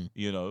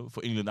 You know,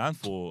 for England and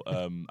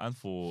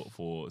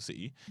for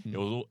City, it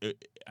was all,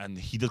 and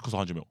he did cost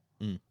 100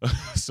 mil.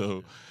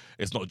 So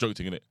it's not a joke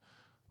thing, innit?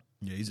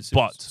 Yeah, he's a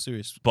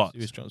serious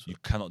transfer. You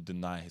cannot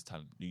deny his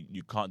talent.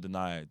 You can't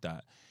deny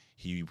that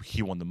he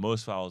won the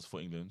most fouls for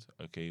England,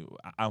 okay,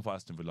 and for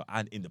Aston Villa,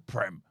 and in the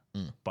Prem.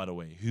 By the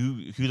way,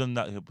 who done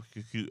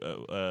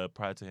that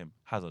prior to him?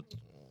 Hazard.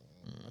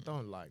 I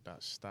don't like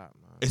that stat,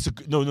 man. It's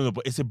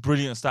but it's a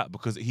brilliant stat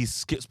because he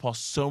skips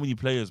past so many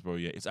players, bro.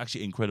 Yeah, it's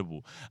actually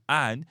incredible.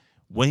 And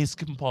when he's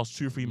skipping past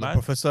 2 or 3 man,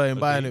 Professor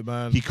ain't buying it,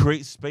 man. He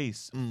creates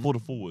space for the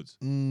forwards.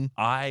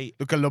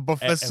 Look at the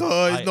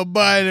Professor, he's not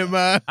buying it,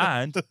 man.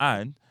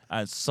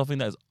 And something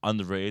that is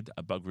underrated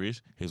about Grealish,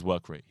 his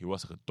work rate. He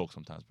works like a dog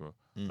sometimes, bro.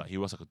 Like he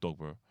works like a dog,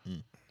 bro.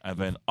 And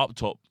then up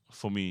top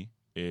for me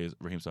is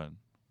Raheem Sterling.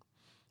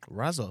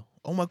 Razza.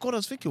 Oh my God, I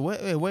was thinking,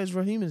 where's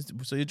Raheem?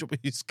 So you're dropping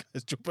his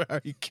guys, dropping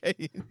Harry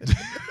Kane.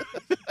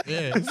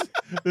 Yeah.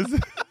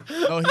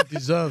 No, he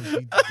deserves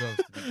to be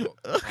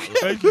dropped.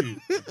 Thank you.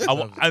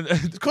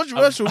 It's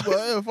controversial, but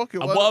yeah, fuck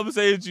it. And what I'm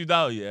saying to you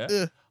now,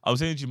 I'm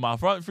saying to you, my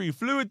front three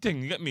fluid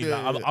thing. You get me?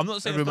 Yeah, I'm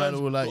not saying every man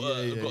Spurs will like,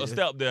 got to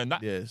stay up there and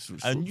that. Yeah,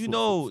 and you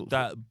know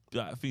that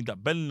I think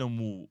that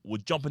Bellingham will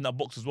jump in that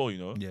box as well. You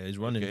know. Yeah, he's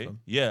running. Okay?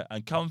 Yeah,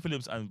 and Calvin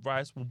Phillips and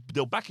Rice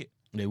they'll back it.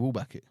 They will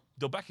back it.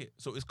 They'll back it.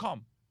 So it's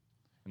calm.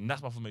 And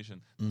that's my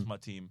formation. That's my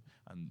team.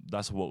 And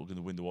that's what we're going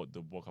to win the World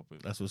Cup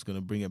with. That's what's going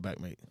to bring it back,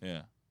 mate.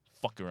 Yeah.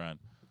 Fuck around.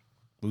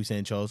 What are we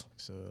saying, Charles?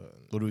 So,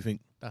 what do we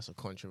think? That's a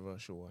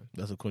controversial one.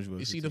 That's a controversial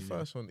You see the team,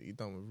 first one that you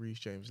done with Reece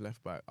James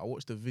left back? I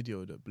watched the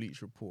video that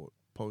Bleach Report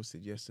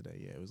posted yesterday.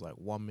 Yeah, it was like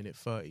 1 minute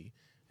 30.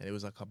 And it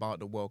was like about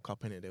the World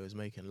Cup, in it. They was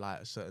making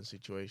light of certain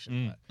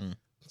situations.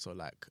 So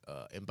like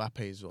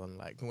Mbappe's on,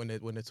 like when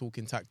they're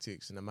talking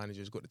tactics and the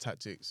manager's got the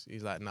tactics,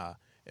 he's like, nah,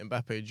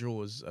 Mbappe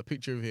draws a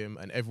picture of him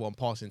and everyone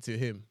passing to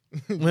him.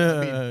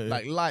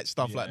 Like light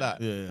stuff like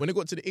that. Yeah. When it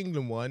got to the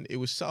England one, it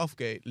was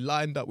Southgate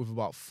lined up with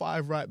about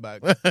 5 right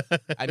backs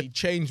and he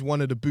changed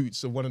one of the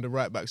boots of one of the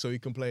right backs so he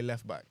can play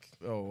left back.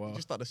 Oh wow.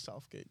 Just like the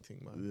Southgate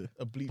thing, man. Yeah.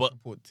 A Bleach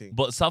Report thing.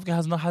 But Southgate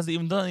hasn't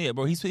even done it yet,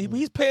 bro. He's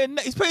playing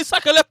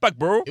Saka left back,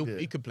 bro.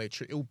 He could play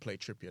he'll play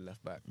Trippier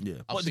left back. Yeah.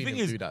 I've But seen the him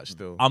thing is, do that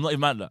still. I'm not even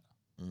mad at that.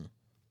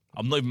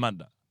 I'm not even mad at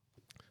that.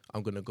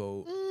 I'm gonna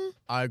go.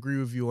 I agree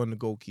with you on the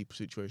goalkeeper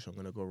situation. I'm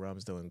gonna go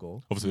Ramsdale in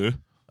goal. Obviously.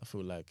 I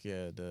feel like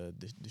the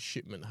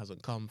shipment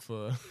hasn't come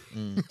for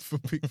for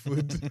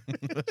Pickford.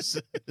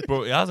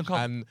 Bro, it hasn't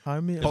come.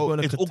 And It's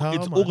all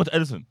got to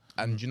Edison.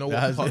 and you know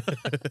what?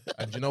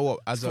 And you know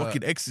what? As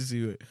fucking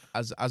ecstasy.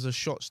 as a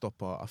shot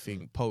stopper, I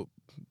think Pope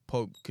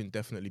can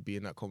definitely be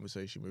in that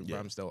conversation with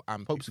Ramsdale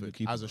and Pope's a good Pickford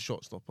keeper, as a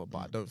shot stopper. But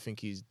I don't think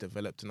he's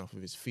developed enough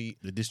of his feet.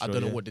 The distro, I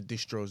don't know what the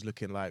distro is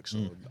looking like.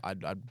 So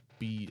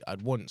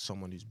I'd want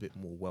someone who's a bit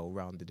more well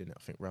rounded in it.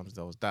 I think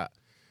Ramsdale's that.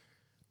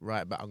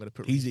 Right, but I'm gonna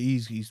put.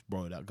 He's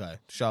bro, that guy.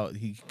 Shout,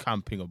 he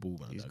can ping a ball,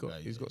 man.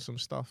 He's got some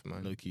stuff,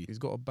 man. Low key. He's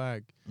got a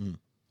bag. I'm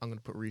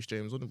gonna put Reece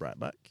James on the right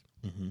back.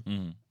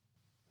 I'm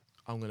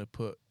gonna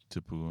put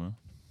Typical,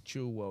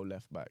 Chilwell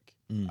left back.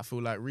 I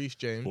feel like Reece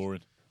James.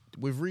 boring.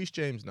 With Reece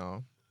James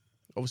now,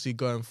 obviously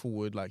going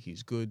forward, like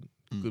he's good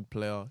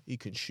player. He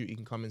can shoot. He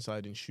can come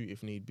inside and shoot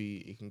if need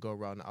be. He can go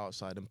around the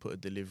outside and put a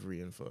delivery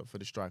in for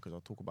the strikers.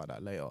 I'll talk about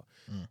that later.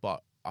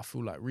 But I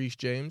feel like Reece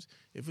James,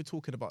 if we're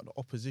talking about the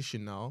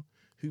opposition now,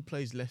 who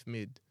plays left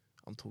mid?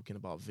 I'm talking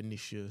about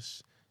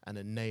Vinicius and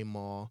a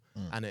Neymar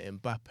and an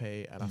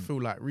Mbappe. And I feel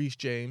like Reece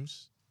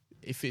James,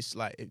 if it's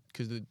like,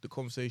 because the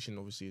conversation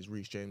obviously is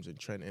Reece James and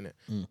Trent in it.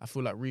 I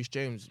feel like Reece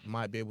James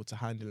might be able to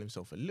handle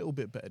himself a little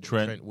bit better than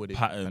Trent would in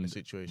that kind of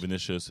situation.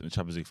 Vinicius in the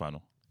Champions League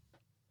final.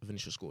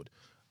 Vinicius scored.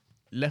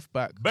 Left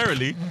back.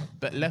 Barely.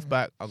 But left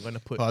back, I'm going to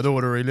put... I don't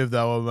want to relive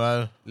that one,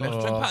 man. Left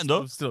Trent Patton,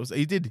 though.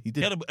 He did.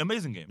 He had an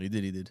amazing game. He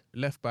did.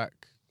 Left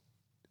back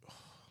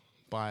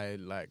by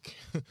like...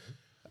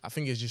 I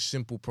think it's just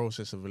simple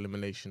process of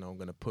elimination. I'm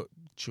going to put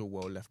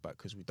Chilwell left back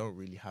because we don't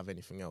really have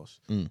anything else.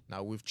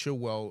 Now with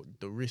Chilwell,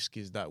 the risk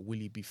is that will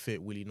he be fit?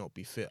 Will he not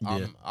be fit?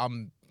 Yeah.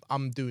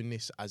 I'm doing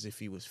this as if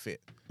he was fit.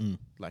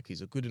 Like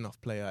he's a good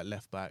enough player at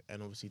left back,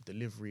 and obviously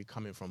delivery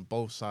coming from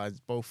both sides,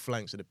 both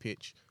flanks of the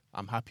pitch,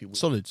 I'm happy with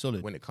Solid.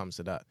 when it comes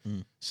to that.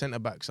 Mm. Centre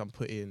backs, I'm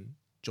putting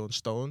John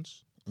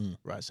Stones, Mm.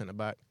 right centre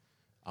back.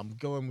 I'm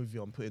going with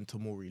you. I'm putting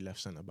Tomori left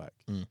centre back.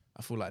 Mm.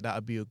 I feel like that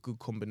would be a good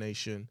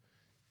combination.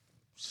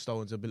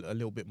 Stones a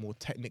little bit more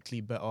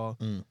technically better.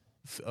 Mm.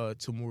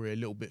 Tomori a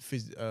little bit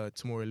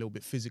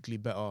physically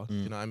better.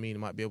 You know what I mean?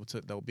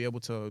 They'll be able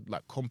to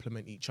like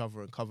complement each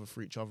other and cover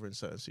for each other in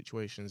certain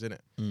situations,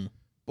 innit?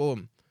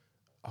 Boom.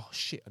 Oh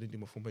shit, I didn't do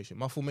my formation.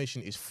 My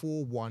formation is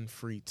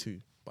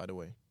 4-1-3-2, by the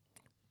way.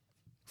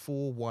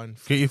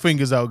 4-1-3. Get your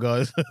fingers out,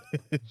 guys.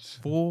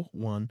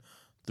 4-1-3-2.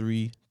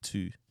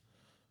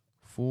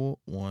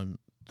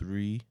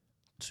 4-1-3-2.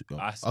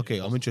 Okay,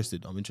 I'm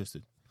interested.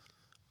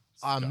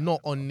 I'm not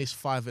on this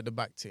 5 at the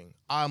back thing.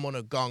 I'm on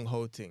a gung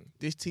ho thing.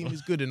 This team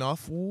is good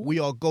enough. We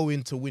are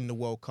going to win the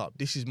World Cup.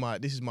 This is my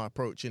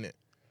approach, innit?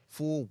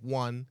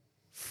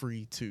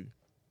 4-1-3-2.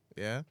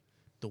 Yeah?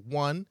 The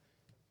 1,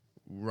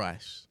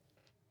 Rice.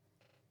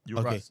 You're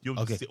Okay. right. You're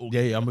Okay. sit all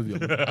Yeah, I'm with you.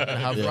 I'm gonna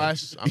have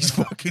Rice.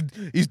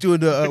 He's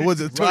doing the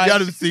what's it? Tony Rice.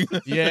 Adams thing.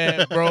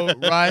 Yeah, bro.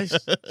 Rice,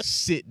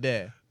 sit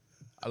there.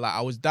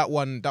 That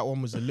one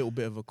was a little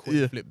bit of a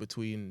coin flip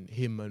between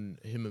him and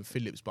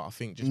Phillips, but I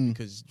think just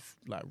because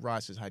like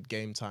Rice has had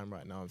game time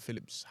right now and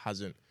Phillips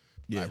hasn't.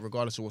 Yeah. Like,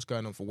 regardless of what's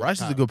going on for West Rice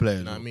is Ham, a good player,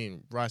 You know though. what I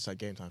mean? Rice had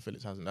game time,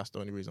 Phillips hasn't. That's the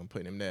only reason I'm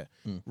putting him there.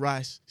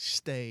 Rice,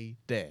 stay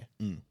there.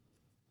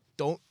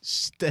 Don't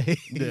stay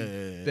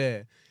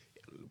there.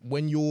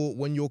 When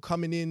you're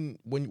coming in,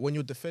 when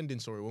you're defending,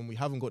 when we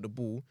haven't got the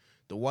ball,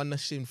 the one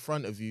that's in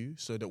front of you,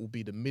 so that will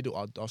be the middle.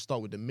 I'll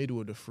start with the middle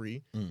of the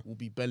three. Will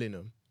be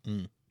Bellingham.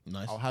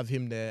 Nice. I'll have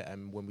him there,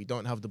 and when we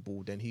don't have the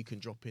ball, then he can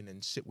drop in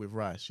and sit with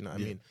Rice. You know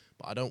what I mean?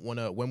 But I don't want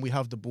to. When we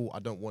have the ball, I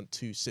don't want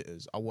 2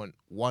 sitters. I want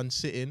 1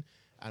 sitting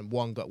and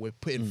 1 gut. We're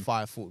putting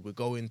 5 forward. We're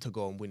going to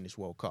go and win this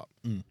World Cup.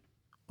 On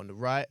the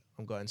right,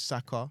 I'm going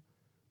Saka,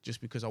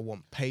 just because I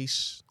want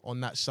pace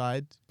on that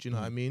side. Do you know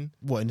what I mean?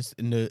 What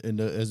in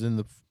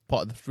the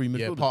part of the 3 midfield?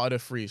 Yeah, part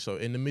of the 3. So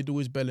in the middle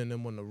is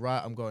Bellingham. On the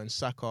right, I'm going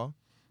Saka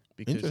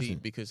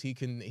because he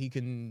can.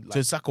 Like, So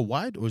is Saka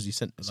wide or is he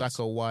centre?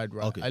 Saka wide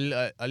right.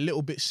 Okay. A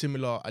little bit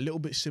similar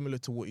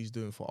to what he's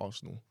doing for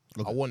Arsenal.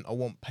 Okay. I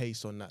want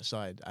pace on that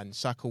side, and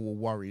Saka will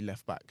worry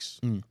left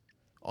backs.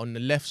 On the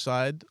left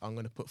side, I'm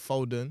going to put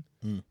Foden.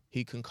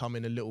 He can come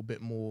in a little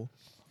bit more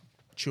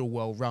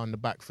Chilwell round the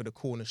back for the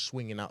corner,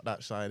 swinging out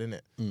that side,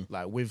 innit?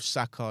 Like with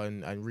Saka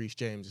and Reece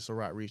James, it's all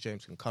right. Reece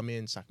James can come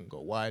in, Saka can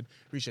go wide.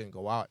 Reece James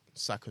can go out.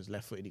 Saka's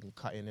left footed, he can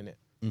cut in, innit?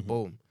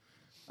 Boom.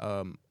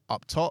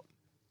 Up top,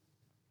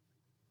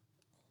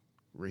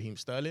 Raheem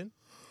Sterling.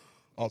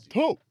 Up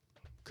top.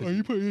 Oh,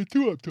 you put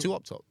 2 up top. 2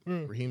 up top.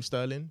 Raheem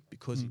Sterling,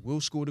 because he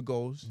will score the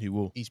goals. He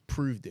will. He's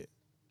proved it.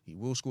 He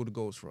will score the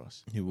goals for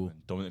us. He will.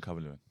 Dominic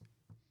Calvert-Lewin.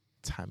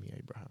 Tammy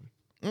Abraham.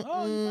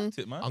 Oh, you liked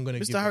it, man. I'm gonna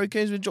Mr. Harry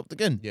Kane's been dropped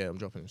again. Yeah, I'm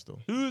dropping him still.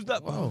 Who's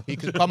that? Wow. He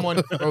can come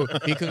on, bro.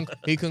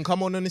 He can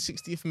come on the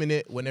 60th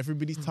minute when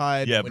everybody's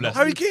tired. Yeah, We're bless not-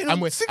 Harry Kane on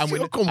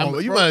 60th? Come on,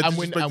 and you bro, man and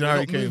disrespecting we're Harry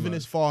not Kane, moving man.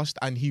 as fast,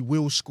 and he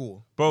will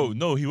score. Bro,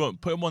 no, he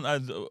won't. Put him on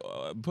as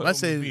put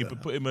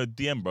him a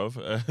DM, bro.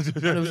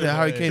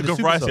 Harry Kane, Look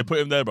the at Rice super here, put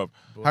him there, bro.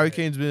 Harry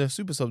Kane's been a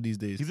super sub these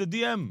days. He's a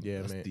DM.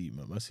 Yeah, That's mate. deep,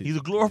 man. That's it. He's a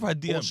glorified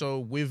DM. Also,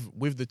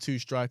 with the 2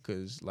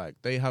 strikers, like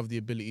they have the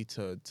ability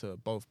to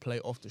both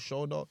play off the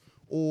shoulder,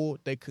 or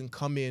they can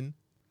come in,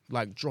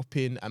 like drop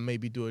in and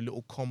maybe do a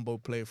little combo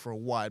play for a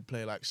wide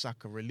play, like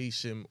Saka,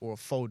 release him, or a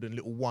Foden,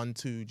 little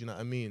 1-2. Do you know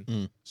what I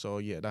mean? So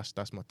yeah,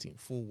 that's my team.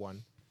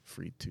 4-1-3-2.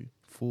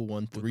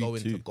 4-1-3-2. We're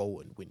going to go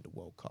and win the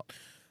World Cup.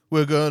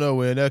 We're gonna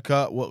win a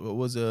cup. What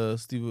was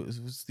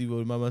Steve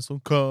my man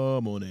song?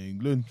 Come on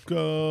England, come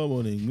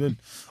on England.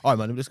 All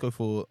right, man. Let's go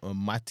for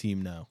my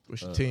team now.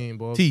 What's your team,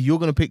 Bob? T, you're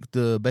gonna pick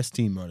the best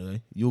team, right?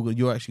 Okay?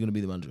 You're actually gonna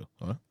be the manager.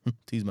 All right,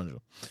 T's manager.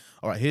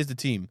 All right, here's the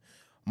team.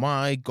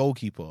 My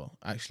goalkeeper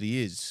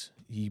actually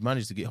he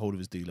managed to get hold of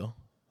his dealer,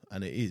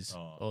 and it is.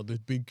 Oh, the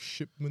big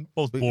shipment.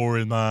 Both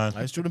boring, man.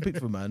 It's Jordan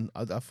Pickford, man.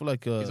 I feel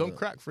like He's on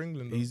crack for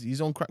England, though.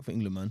 He's on crack for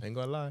England, man. Ain't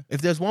gonna lie.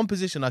 If there's one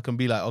position I can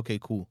be like, okay,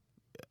 cool.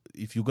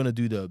 If you're gonna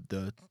do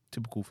the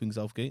typical thing,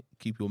 Southgate,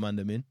 keep your man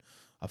them in.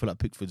 I feel like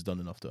Pickford's done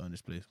enough to earn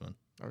this place, man.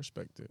 I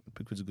respect it.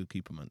 Pickford's a good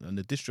keeper, man. And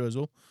the distro as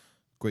well,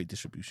 great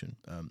distribution.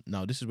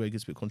 Now, this is where it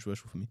gets a bit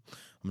controversial for me.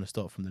 I'm going to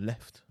start from the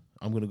left.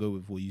 I'm going to go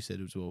with what you said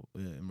as well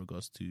in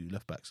regards to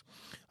left backs.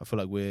 I feel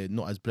like we're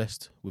not as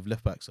blessed with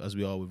left backs as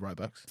we are with right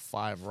backs.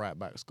 5 right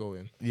backs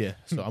going. Yeah,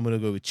 so I'm going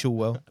to go with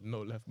Chilwell.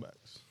 No left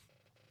backs.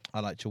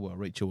 I like Chilwell. I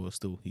rate Chilwell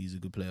still. He's a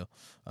good player.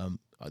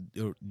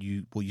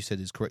 What you said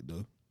is correct,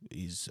 though.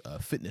 His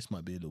fitness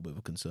might be a little bit of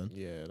a concern.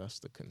 Yeah, that's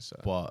the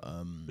concern. But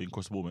You can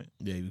cross the ball, mate.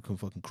 yeah, we can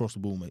fucking cross the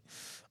ball, mate.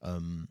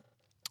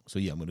 So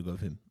yeah, I'm gonna go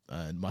with him.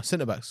 And my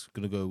centre backs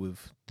gonna go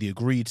with the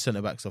agreed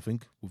centre backs. I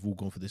think we've all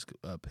gone for this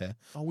pair.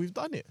 Oh, we've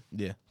done it.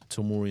 Yeah,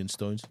 Tomori and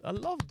Stones. I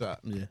love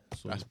that. Yeah,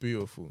 so That's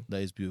beautiful.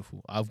 that is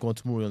beautiful. I've gone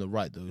Tomori on the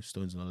right though,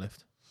 Stones on the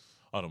left.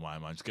 I don't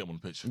mind, man. Just get him on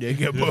the pitch. Yeah,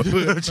 get both.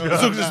 As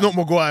long as it's not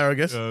Maguire, I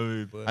guess. You know what I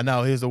mean? But And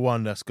now here's the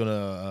one that's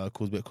gonna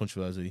cause a bit of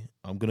controversy.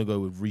 I'm gonna go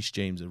with Reece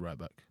James at right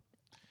back.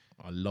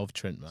 I love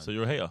Trent, man. So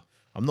you're a hater?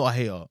 I'm not a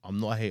hater.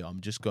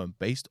 I'm just going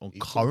based on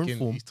current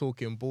form. He's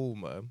talking ball,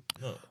 man.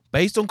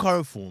 Based on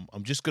current form,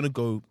 I'm just gonna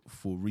go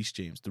for Reece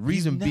James. The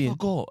reason He's being, never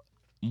got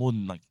more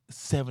than like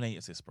 7-8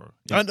 assists, bro.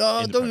 and In the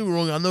don't get Prem. me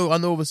wrong. I know.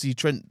 Obviously,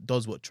 Trent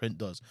does what Trent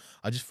does.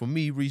 For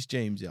me, Reece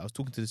James. Yeah, I was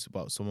talking to this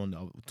about someone.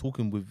 I was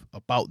talking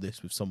about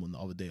this with someone the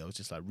other day. I was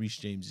just like, Reece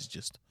James is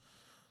just.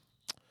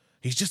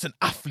 He's just an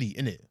athlete,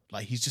 innit?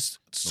 Like he's just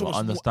so I much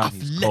understand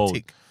more he's cold.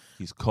 athletic.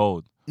 He's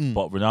cold. Mm.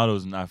 But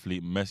Ronaldo's an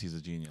athlete. Messi's a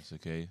genius,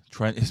 okay?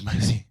 Trent is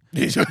Messi.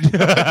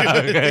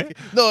 Okay.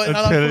 No, and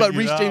I feel like telling you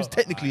Reece now. James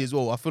technically as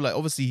well. I feel like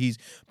obviously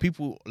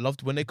people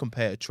loved when they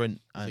compare Trent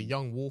He's a and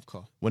young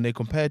Walker. when they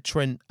compare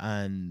Trent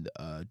and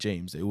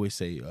James, they always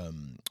say,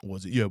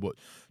 was it? Yeah, but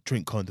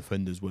Trent can't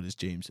defend as well as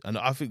James. And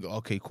I think,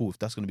 okay, cool. If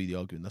that's going to be the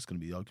argument, that's going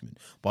to be the argument.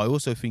 But I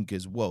also think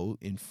as well,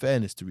 in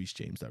fairness to Reece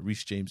James, that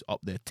Reece James up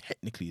there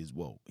technically as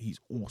well, he's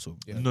also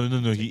No.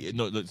 he's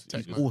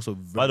also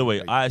very, By the way,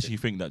 very I actually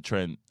think that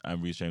Trent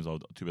and Reece James are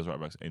the two best right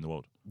backs in the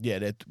world. yeah,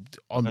 they're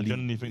I unbelievable.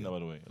 genuinely think that, by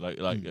the way.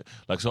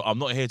 Like, so I'm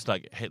not here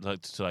to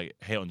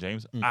hate on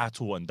James at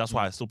all, and that's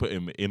why I still put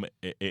him in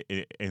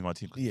my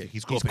team. Yeah,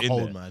 he's got to be in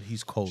cold, there. man.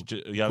 He's cold. You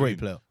know what I Great mean?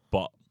 player.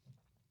 But,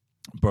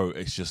 bro,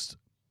 it's just,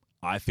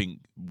 I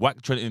think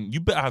whack Trent in. You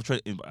better have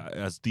Trent in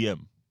as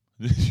DM.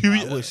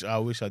 I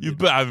wish I did. You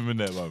better have him in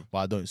there, man. But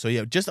I don't. So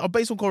yeah, just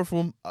based on current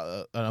form,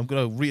 and I'm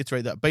gonna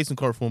reiterate that based on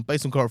current form,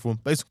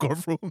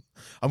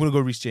 I'm gonna go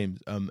Reece James.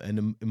 And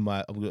in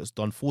my I've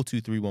done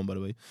 4-2-3-1 by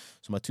the way.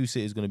 So my 2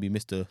 sit is gonna be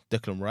Mr.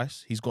 Declan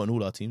Rice. He's got in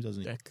all our teams,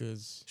 hasn't he?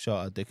 Deckers.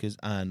 Shout out Deckers,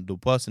 and the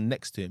person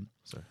next to him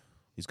Sorry.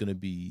 is gonna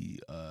be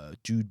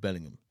Jude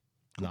Bellingham.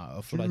 Nah,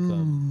 I feel like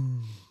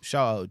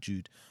shout out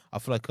Jude. I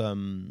feel like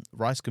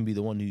Rice can be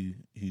the one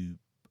who.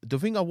 The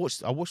thing I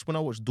watched when I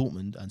watched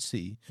Dortmund and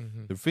City,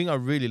 the thing I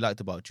really liked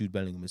about Jude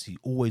Bellingham is he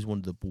always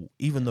wanted the ball,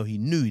 even though he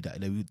knew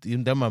that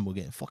them man were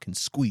getting fucking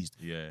squeezed.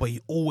 Yeah. But he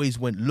always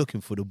went looking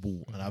for the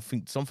ball, and I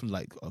think something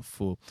like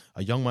for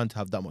a young man to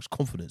have that much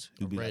confidence,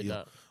 he'll be like, Rate "Yo,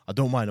 that. I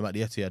don't mind. I'm at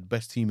the Etihad,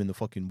 best team in the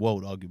fucking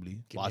world, arguably,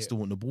 but I me still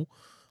want the ball."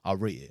 I'll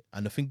rate it.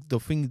 And the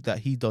thing that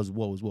he does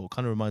well as well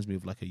kind of reminds me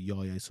of like a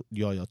Yaya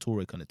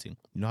Toure kind of thing.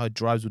 You know how he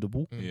drives with the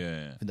ball?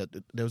 Yeah. And that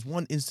there was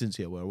one instance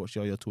here where I watched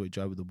Yaya Toure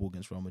drive with the ball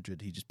against Real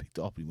Madrid. He just picked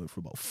it up and he went for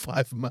about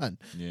 5 man.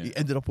 Yeah. He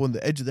ended up on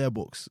the edge of their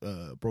box.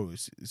 Bro,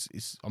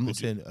 it's I'm not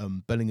saying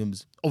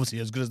Bellingham's obviously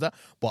as good as that,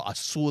 but I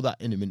saw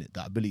that in a minute,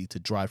 that ability to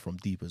drive from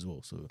deep as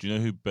well. So Do you know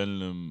who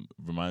Bellingham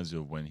reminds you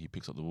of when he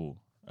picks up the ball?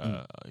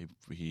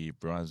 He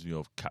reminds me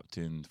of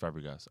Captain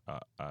Fabregas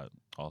at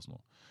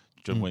Arsenal.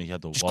 Do you remember when he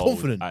had the Just world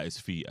confident. at his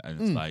feet,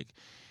 and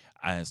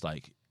it's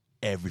like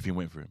everything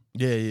went for him.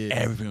 yeah.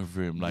 Everything went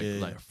for him, Yeah.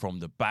 like from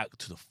the back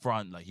to the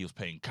front. Like he was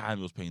playing Cam,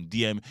 he was playing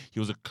DM. He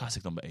was a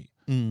classic number 8,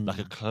 like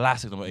a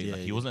classic number 8. Yeah,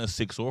 Like he yeah. wasn't a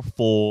 6 or a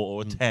 4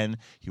 or a 10.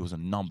 He was a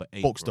number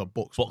 8. Box bro. to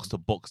box, box to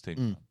box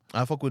thing.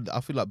 I feel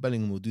like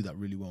Bellingham will do that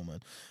really well, man.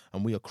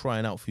 And we are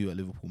crying out for you at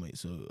Liverpool, mate.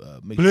 So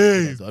make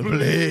Please, sure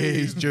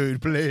please, Jude,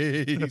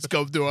 please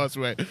come to us,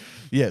 mate.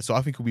 Yeah, so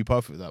I think he'll be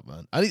perfect with that,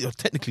 man. And he's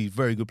technically a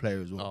very good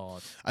player as well.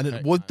 Oh, and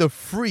then what the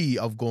 3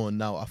 I've gone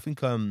now, I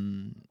think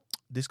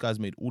this guy's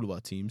made all of our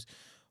teams,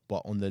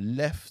 but on the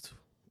left,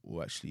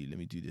 or actually, let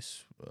me do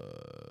this.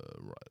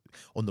 Right.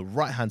 On the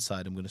right hand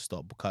side, I'm going to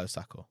start Bukayo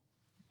Saka.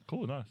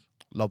 Cool, nice.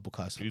 Love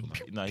Bukayo Saka. Man.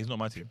 Nah, he's not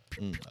my team.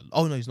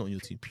 Oh no, he's not on your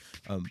team.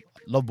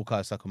 Love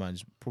Bukayo Saka, man.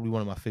 He's probably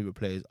one of my favorite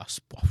players.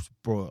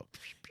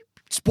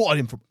 Spotted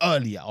him from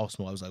early at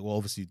Arsenal. I was like, well,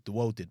 obviously the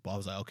world did, but I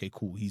was like, okay,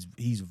 cool. He's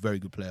a very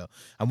good player.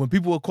 And when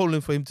people were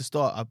calling for him to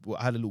start,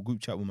 I had a little group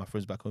chat with my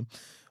friends back home,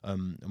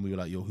 and we were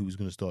like, yo, who was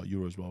going to start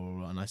Euros? Blah, blah,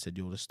 blah. And I said,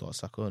 yo, let's start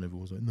Saka, and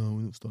everyone was like, no,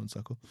 we're not starting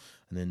Saka.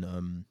 And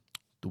then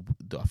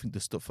I think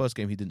the first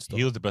game he didn't start.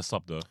 He was the best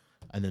sub though.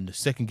 And then the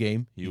second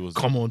game, He was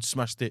come on,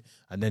 smashed it,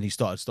 and then he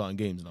started starting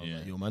games, and I was Yeah.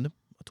 like, yo, man,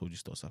 I told you to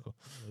start Saka.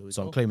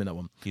 So I'm claiming that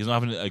one. He's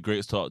not having a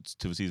great start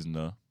to the season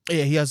though.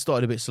 Yeah, he has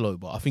started a bit slow,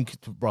 but I think,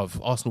 bruv,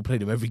 Arsenal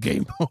played him every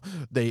game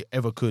they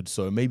ever could,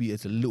 so maybe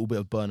it's a little bit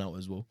of burnout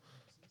as well.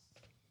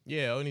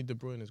 Yeah, only De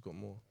Bruyne has got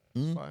more.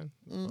 It's fine.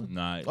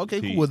 Nah.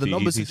 Okay, cool. Well, the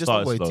numbers he is just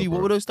started that way. slow, T, what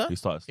bro. were those stats? He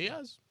started. He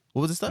has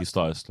What was the He stats?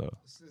 started slow.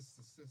 Assists,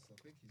 I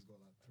think he's got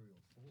like 3 or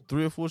 4.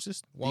 3 or 4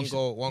 assists?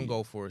 one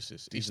goal, 4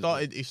 assists. He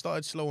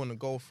started slow on the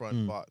goal front,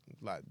 Mm. but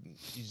like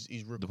he's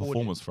The recording.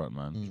 performance front,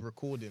 man. He's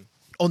recording.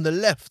 On the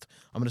left,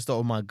 I'm going to start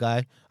with my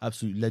guy,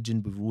 absolute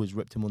legend. We've always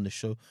repped him on the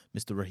show,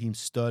 Mr. Raheem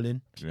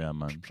Sterling. Yeah,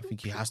 man. I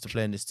think he has to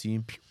play in this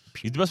team.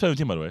 He's the best player on the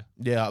team, by the way.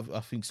 Yeah, I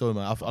think so,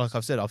 man. Like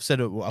I've said it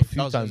a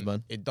few times,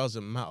 man. It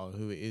doesn't matter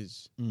who it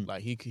is. Mm.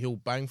 Like he'll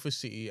bang for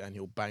City and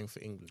he'll bang for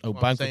England. He'll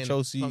What bang I'm for saying-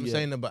 Chelsea, what I'm yeah.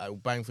 saying about he'll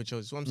bang for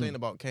Chelsea. So what I'm saying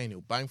about Kane,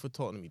 he'll bang for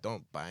Tottenham. He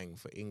don't bang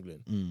for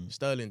England.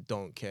 Sterling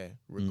don't care.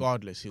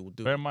 Regardless, he'll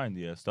do. Bear it. in mind,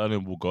 yeah,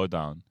 Sterling will go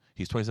down.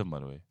 He's 27, by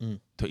the way. Mm.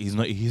 He's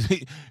not. He's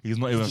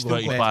not even He's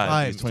got 35.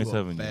 bare He's time.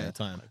 27. Bare Yeah.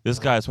 time. This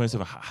guy is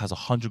 27. Has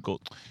 100 goals.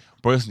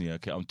 Personally,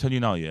 okay, I'm telling you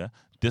now, yeah,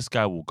 this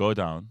guy will go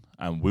down,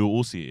 and we'll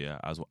all see it, yeah,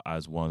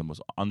 as one of the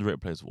most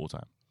underrated players of all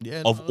time.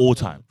 Yeah, Of all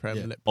time. Prem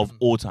Yeah. le- Of Prem-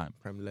 all time.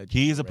 Prem legend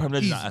He is a already. Prem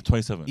legend Easy. at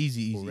 27.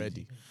 Easy.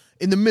 Already.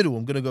 In the middle,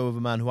 I'm going to go with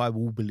a man who I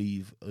will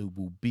believe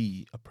will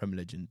be a Premier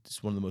legend.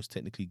 It's one of the most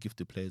technically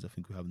gifted players I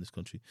think we have in this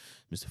country,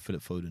 Mr.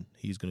 Philip Foden.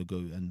 He's going to go.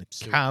 And the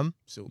Cam,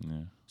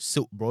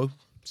 Silk, bro.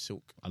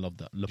 Silk. I love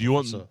that. Do you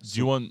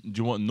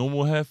want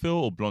normal hair, Phil,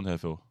 or blonde hair,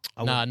 Phil?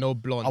 No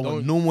blonde. I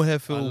want normal hair,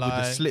 Phil, with the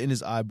lie. slit in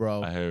his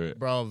eyebrow. I hear it.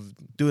 Bruv,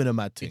 Doing a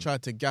mad he thing.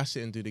 tried to gas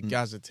it and do the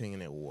Gaza thing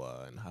and it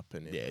wasn't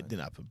happening. Yeah, man. it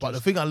didn't happen. But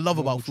the thing I love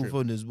about Phil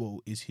normal Foden as well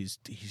is his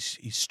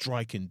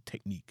striking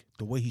technique.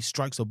 The way he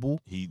strikes a ball,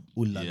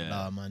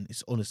 man,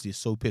 it's honestly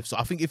so piff. So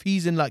I think if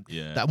he's in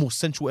that more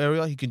central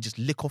area, he can just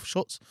lick off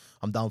shots.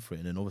 I'm down for it.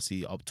 And then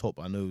obviously up top,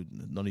 I know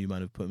none of you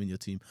man have put him in your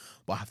team,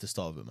 but I have to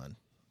start with it, man.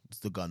 It's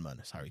the gun, man.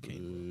 It's Harry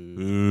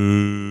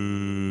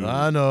Kane.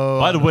 I know.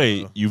 By the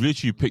way, you've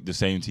literally picked the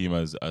same team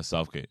as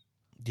Southgate.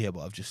 Yeah,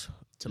 but I've just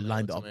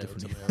lined it up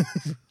differently.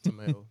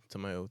 Tomato.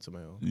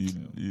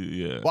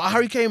 Yeah. But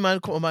Harry Kane, man,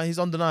 come on, man, he's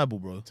undeniable,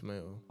 bro.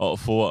 Tomato. Oh,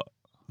 for what?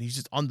 He's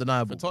just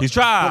undeniable. He's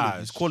trash.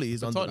 His quality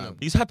is For undeniable. Tottenham.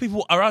 He's had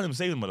people around him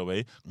saying, by the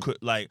way,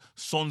 like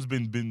Son's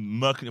been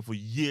murking it for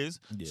years.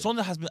 Yeah. Son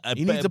has been a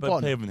He needs better a partner.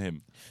 player than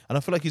him. And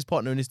I feel like his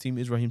partner in his team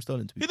is Raheem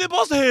Sterling. To be He didn't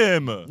pass to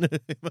him.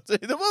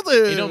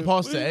 He don't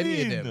pass What to do you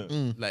any mean? of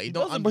them. Like, he He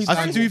don't doesn't, but he's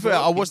understand. to be fair,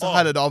 I watched the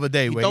highlight the other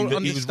day where don't he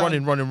was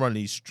understand. running.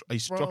 He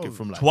struck Bro. it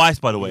from like Twice,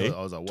 by the way.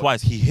 I was like, what?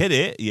 Twice. He hit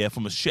it,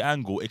 from a shit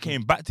angle. It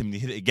came back to him and he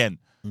hit it again.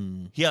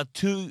 He had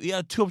two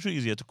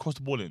opportunities here to cross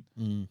the ball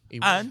in.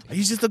 And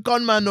He's just a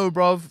gunman, though,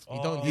 bruv.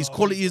 don't- His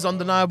quality is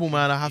undeniable,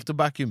 man. I have to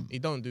back him. He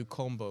don't do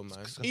combo, man.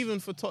 Even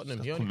for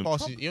Tottenham, he only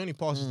Tottenham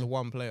passes to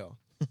one player.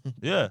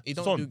 yeah, He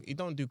Son.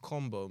 don't do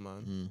combo,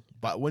 man.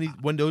 But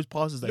when those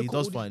passes that he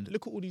does find,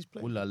 Look at all these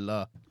players. ooh la la.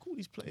 Look at all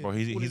these players. Bro,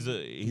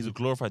 he's a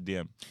glorified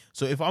DM.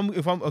 So if I'm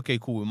okay,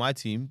 cool with my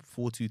team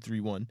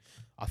 4-2-3-1,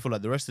 I feel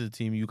like the rest of the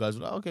team, you guys are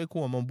like, okay,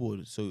 cool, I'm on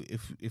board. So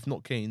if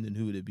not Kane, then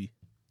who would it be?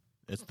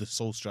 It's the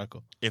sole striker.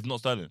 If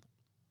not Sterling.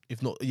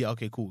 If not, yeah,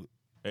 okay, cool.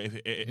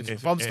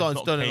 If I'm starting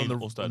not Sterling Kane on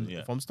the or Sterling, yeah.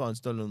 if I'm starting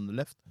Sterling on the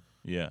left,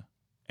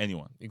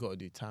 anyone. You got to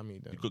do Tammy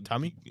then.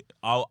 Tammy.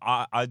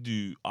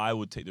 I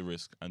would take the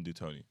risk and do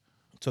Tony.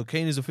 So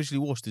Kane is officially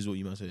washed, is what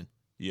you might saying?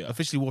 Yeah.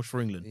 Officially washed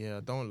for England. Yeah, I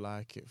don't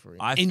like it for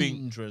him. I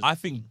Interesting.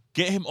 think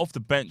get him off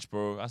the bench,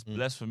 bro. That's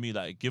blessed for me.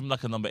 Like give him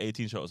like a number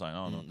 18 shot or something.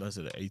 I don't know. That's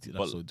at 80.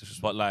 That's so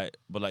disrespectful.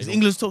 But like He's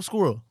England's top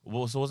scorer. so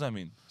what does that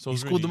mean? So He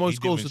it's scored the Rooney,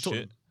 most he goals didn't for win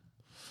Tottenham.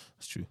 shit.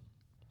 That's true.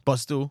 But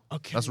still,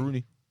 Okay. that's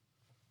Rooney.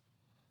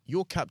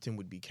 Your captain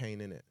would be Kane,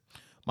 innit?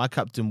 My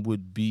captain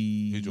would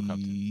be. Who's your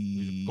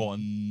captain? Go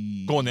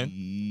on. Go on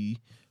then.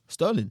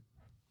 Sterling.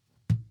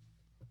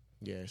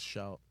 Yeah,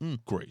 shout.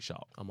 Great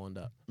shout. I'm on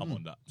that. I'm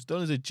on that.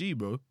 Sterling's a G,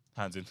 bro.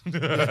 Hands in.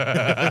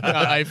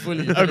 I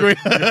fully Agree.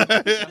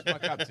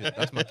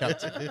 That's my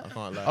captain. I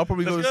can't lie. I'll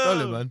probably go with Let's go.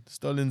 Sterling, man.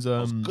 Sterling's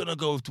I was gonna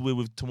go with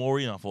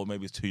Tomori and I thought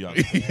maybe it's too young.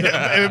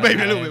 yeah,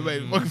 maybe a little bit,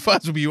 mate. Fucking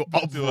fans will be up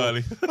Too for.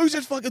 early. Who's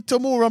this fucking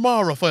Tamura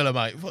Mara fella,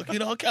 mate?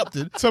 Fucking our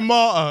captain.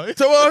 Tomato.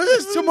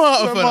 Who's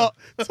Tomato fella?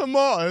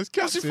 Tomatoes, What's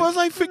captain. his first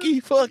name?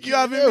 Ficky. Fuck You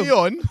having me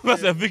on?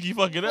 That's a Vicky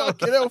fucking hell.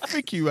 Fucking hell,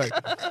 Ficky, mate.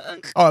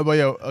 All right, but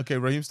yeah, okay,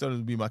 Raheem Sterling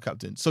will be my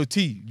captain. So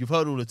T, you've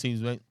heard all the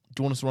teams, mate.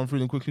 Do you want us to run through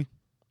them quickly?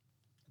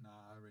 Nah,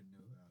 I already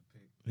know that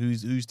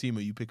pick. Whose team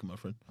are you picking, my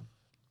friend?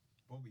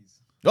 Bobby's.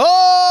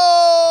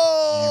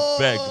 Oh!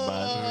 You beg,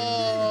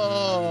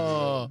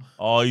 man.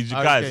 Oh, you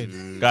Harry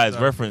guys,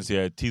 Kane. reference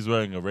here. T's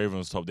wearing a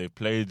Ravens top. They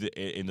played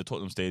in the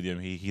Tottenham Stadium.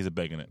 He's a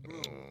begging it.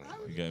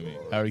 You get me?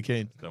 Harry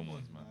Kane. Come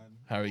on, man.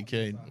 Harry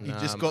Kane. He Nah,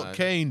 just got man.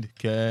 caned.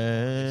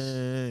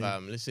 Kane.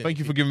 Listen, Thank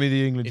you for giving me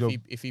the England job.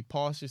 If he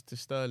passes to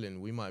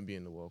Sterling, we might be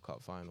in the World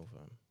Cup final,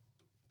 fam.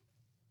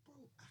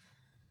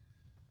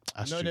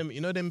 That's You know true. them.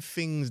 You know them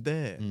things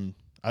there.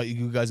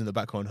 You guys in the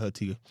background heard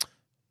T go,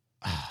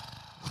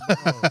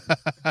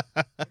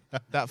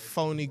 That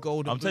phony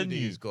golden I'm blue telling that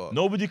you, he's got.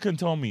 nobody can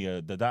tell me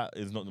that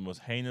is not the most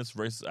heinous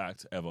racist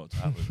act ever to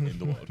happen in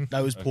the world.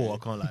 that was poor. I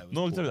can't lie. It was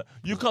No, poor. tell me that.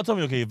 You can't tell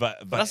me, okay, but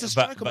that's a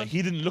striker, man.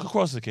 he didn't look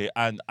across, okay,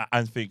 and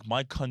think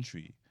my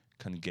country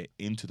can get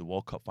into the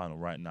World Cup final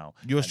right now.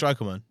 You're a And-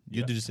 striker, man.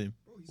 You Yeah. do the same.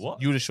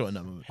 What? You would have shot in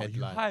that moment. Are you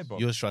Headlines. high, bro?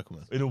 You're a striker,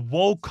 man. In a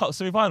World Cup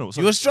semi-final.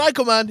 So, You're a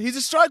striker, man. He's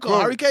a striker. bro,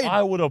 Harry Kane.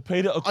 I would have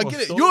played it across. I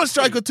get it. so You're a quick.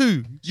 striker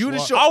too. You would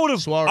have Suarez. shot. I would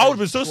have. Suarez. I would have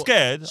been so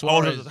scared. I would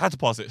Suarez. have had to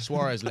pass it.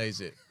 Suarez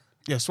lays it.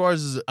 Yeah,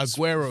 Suarez is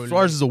Aguero.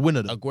 Suarez is a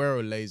winner, though.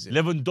 Aguero lays it.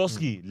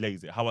 Lewandowski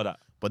lays it. How about that?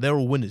 But they're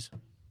all winners.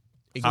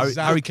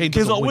 Exactly. Harry Kane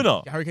Kane's doesn't not a win.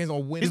 winner. Harry Kane's not a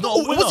winner. He's not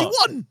a winner. What's he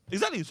won?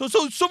 Exactly. So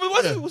why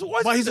is he? Why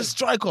is But he he's a there?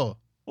 striker.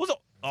 What's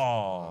up?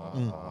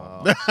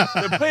 Oh,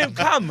 they're playing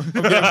Cam.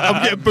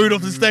 I'm getting booed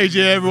off the stage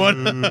here,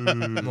 everyone.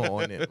 not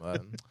on it, man.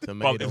 Bro,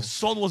 Tomato. if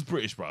Son was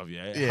British, bruv,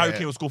 Yeah. Harry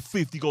Kane would score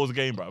 50 goals a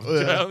game, bruv. Do you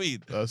know what I mean?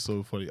 That's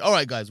so funny. All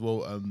right, guys.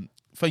 Well,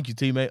 thank you,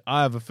 teammate.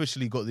 I have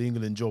officially got the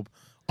England job.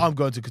 I'm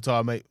going to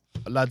Qatar, mate.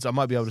 Lads, I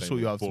might be able to Same sort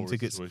you out some boring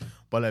tickets, situation.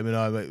 but let me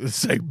know, mate. The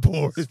same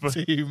boring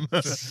team.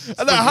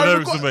 And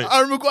Eriksson, mate.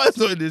 Harry Maguire's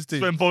not in this team.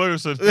 Sven Paul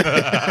Eriksson.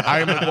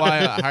 Harry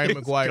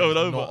Maguire going is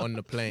over. not on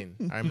the plane.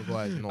 Harry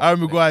Maguire is not. Harry on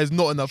the Maguire is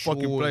not in that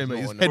fucking Sure plane, is mate.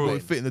 not His on head the won't plane.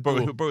 fit in the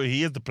door. Bro,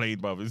 he is the plane,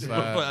 bruv.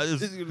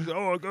 Fam.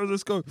 Oh, guys,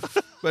 let's go.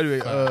 But anyway,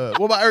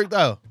 what about Eric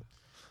Dyer?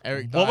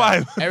 Eric What Dyer.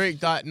 about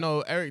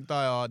him? Eric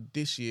Dyer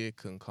this year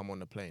can come on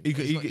the plane. He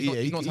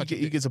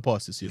He gets a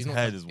pass this year. He's not,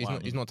 head is he's wham.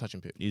 not, he's not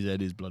touching Pip. His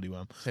head is bloody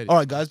wham. His head is- All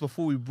right, guys,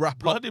 before we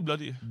wrap up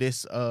Bloody.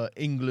 this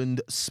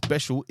England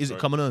special, is it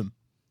Sorry. coming home?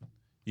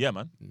 Yeah,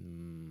 man.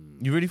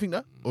 You really think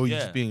that? Or are you Yeah.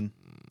 just being...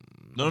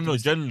 No.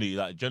 Generally,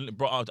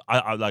 bro.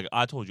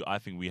 I told you, I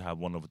think we have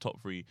one of the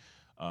top 3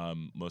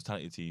 most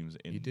talented teams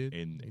in You did?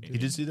 You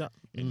did see that?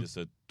 in this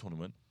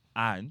tournament.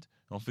 And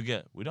don't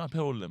forget, we don't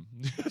play all of them.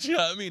 Do you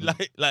know what I mean?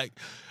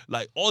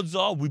 Like odds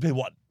are we play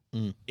one.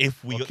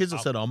 If we Well, kids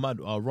have said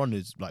our run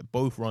is like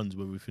both runs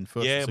where we've been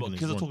first. yeah, and but second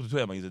kids is are run. talking to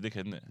Twitter, man. He's a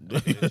dickhead,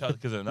 isn't it? Shout out to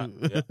kids and that.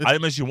 Yeah. I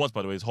didn't mention you once,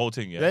 by the way. His whole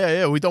thing, yeah.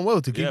 Yeah, we done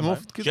well to keep Yeah, him man.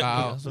 off. Kids.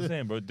 That's what I'm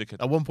saying, bro.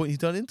 Dickhead. At one point, he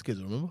turned into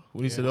kids. Remember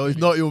when he Yeah. said, "Oh, he's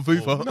not your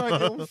FIFA." No,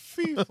 you're on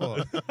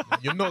FIFA.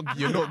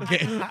 You're not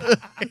getting.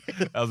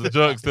 That was a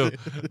joke still.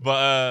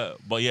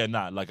 But yeah,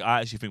 nah. Like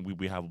I actually think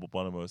we have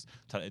one of the most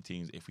talented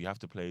teams. If we have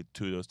to play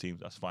 2 of those teams,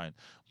 that's fine.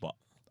 But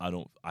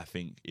I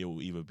think it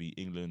will either be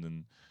England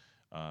and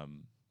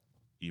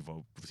either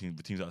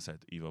the teams that I said,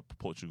 either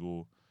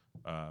Portugal,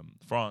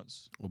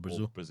 France, Or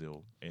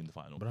Brazil. in the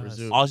final.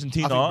 Brazil.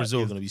 Argentina I think Brazil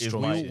are is, gonna be is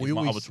strong. my, We is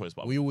my always- other choice.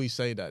 But We always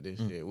say that this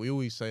year. We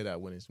always say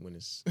that when it's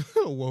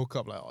World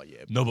Cup, like, oh yeah.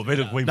 no, but they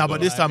look way Nah, better.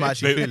 but this time I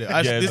actually feel it.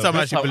 This time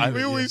I actually believe it.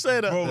 We always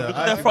say that. Bro, Yeah, look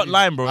I at their front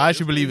line, bro. I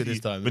actually believe it this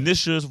time.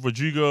 Vinicius,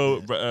 Rodrigo,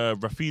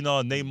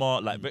 Rafinha,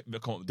 Neymar, like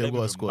come on, They've got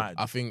a been squad. mad.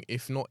 I think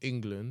if not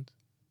England,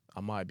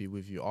 I might be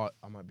with you.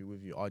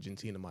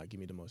 Argentina might give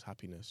me the most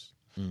happiness.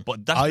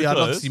 But that's I'd love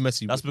to because see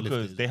Messi that's lift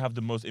because it. they have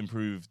the most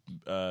improved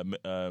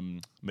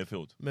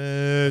midfield.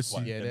 Messi.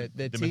 Why? Yeah, The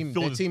their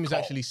midfield is team is cold.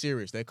 actually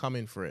serious. They're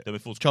coming for it. The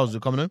midfield's Charles, are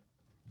coming home?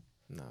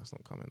 Nah, it's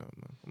not coming up,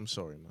 man. I'm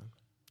sorry, man.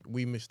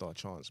 We missed our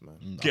chance,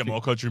 man. Get him out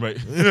of country, mate.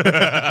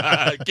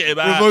 Get him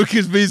out. Revoke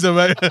his visa,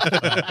 mate.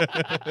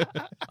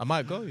 I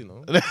might go, you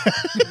know. Mate,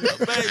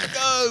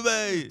 go,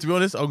 mate. To be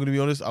honest, I'm gonna be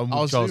honest. I'm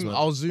with Charles, man.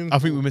 I'll zoom. I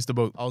think we missed the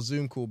boat. I'll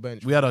zoom call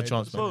bench. We had our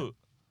chance, man. So,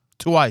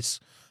 Twice.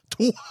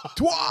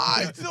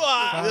 Twice.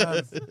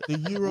 The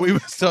Euros. We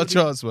missed our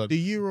chance, man.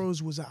 The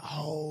Euros was at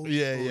home.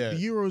 Yeah, bro. yeah.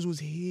 The Euros was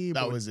here.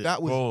 That bro. was it.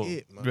 That was Bro.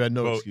 it, man. We had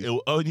no bro, excuse.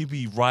 it'll only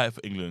be right for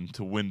England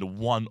to win the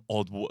one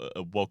odd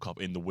World Cup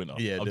in the winner.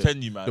 Yeah, I'm the-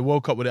 telling you, man. The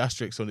World Cup with the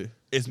asterisks on it.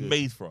 It's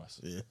made for us.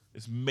 Yeah.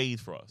 It's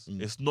made for us.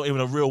 Mm. It's not even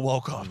a real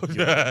World Cup.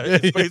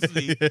 It's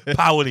basically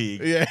Power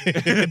League Yeah.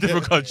 in a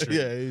different country.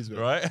 Yeah, it is, man.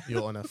 Right?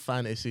 You're on a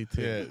fantasy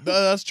team. Yeah,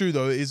 no, that's true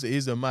though. It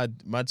is a mad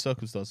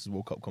circumstances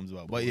World Cup comes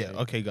about. But yeah,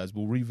 Yeah. okay, guys,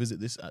 we'll revisit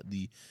this at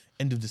the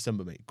end of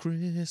December, mate.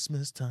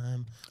 Christmas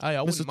time. Hey,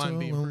 I wouldn't mind Mistletoe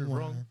being and proved wine.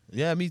 wrong.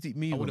 Yeah, me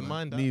either, wouldn't man.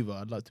 mind that. Me either.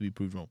 I'd like to be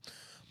proved wrong.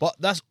 But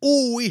that's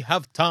all we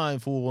have time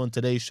for on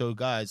today's show,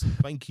 guys.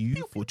 Thank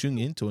you for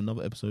tuning in to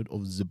another episode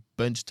of The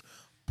Benched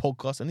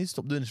Podcast. I need to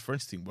stop doing this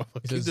French thing, bro. I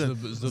keep It's doing the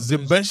The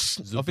Bench.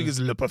 I think it's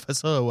Le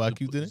Professeur where I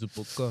keep doing it. The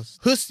podcast.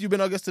 Hus, you've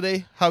been our guest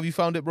today. How have you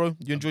found it, bro?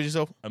 You enjoyed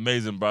yourself?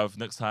 Amazing, bruv.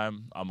 Next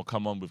time, I'm going to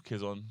come on with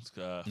kids on.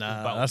 Full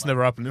battle, That's man.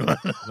 never happening, man.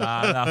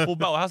 Nah, full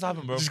battle. How's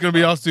happened, bro? It's just gonna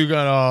be us two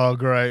going, oh,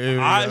 great. Here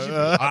we I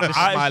go." actually, Just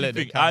smile I at the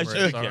actually camera,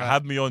 think, it's alright.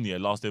 have me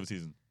on, last day of the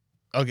season.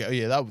 Okay, oh,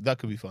 yeah, that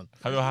could be fun.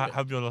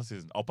 Have me on last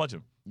season. I'll punch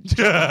him.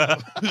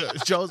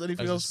 Charles,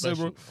 anything As a else to say,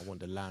 bro? special, I want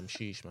the lamb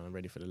sheesh, man. I'm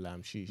ready for the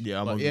lamb sheesh. Yeah,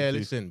 I'm But on yeah, too.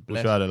 listen.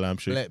 We'll try the lamb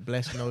shit.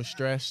 Bless, no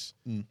stress.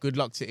 Mm. Good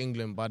luck to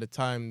England. By the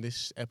time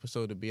this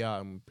episode would be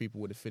out and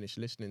people would have finished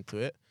listening to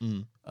it,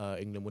 Mm.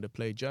 England would have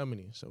played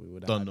Germany. So we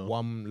would have Don't had know.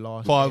 one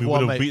last We 5-1,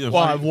 would've mate. beat them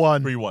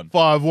 5-1. 3-1.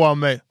 5-1,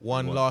 mate.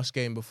 one 3-1. last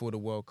game before the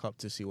World Cup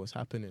to see what's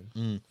happening.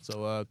 Mm.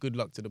 So good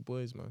luck to the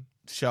boys, man.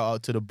 Shout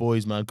out to the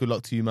boys, man. Good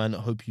luck to you, man. I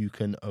hope you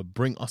can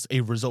bring us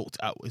a result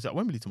out. Is that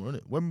Wembley tomorrow,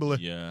 isn't it? Wembley.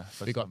 Yeah.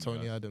 Big up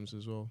Tony Adams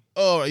as well.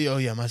 Oh,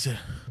 yeah, man.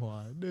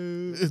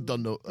 It's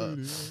done, though.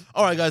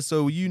 All right, guys.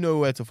 So you know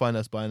where to find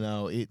us by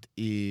now. It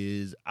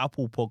is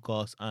Apple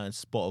Podcasts and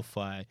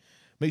Spotify.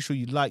 Make sure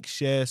you like,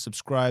 share,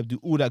 subscribe, do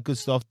all that good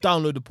stuff.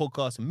 Download the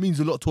podcast. It means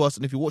a lot to us.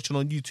 And if you're watching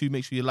on YouTube,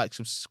 make sure you like,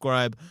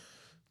 subscribe,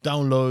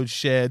 download,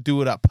 share, do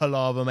all that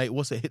palaver, mate.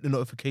 What's it? Hit the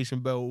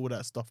notification bell, all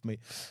that stuff, mate.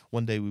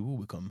 One day we will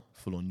become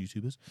full-on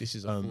YouTubers. This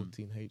is a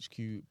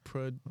 14HQ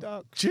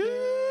production.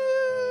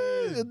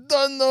 Cheers.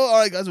 Done, though. All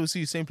right, guys. We'll see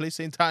you same place,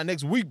 same time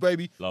next week,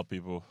 baby. Love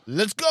people.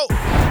 Let's go.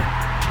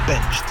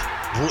 Benched.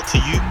 Brought to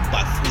you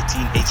by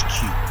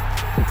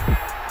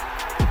 14HQ.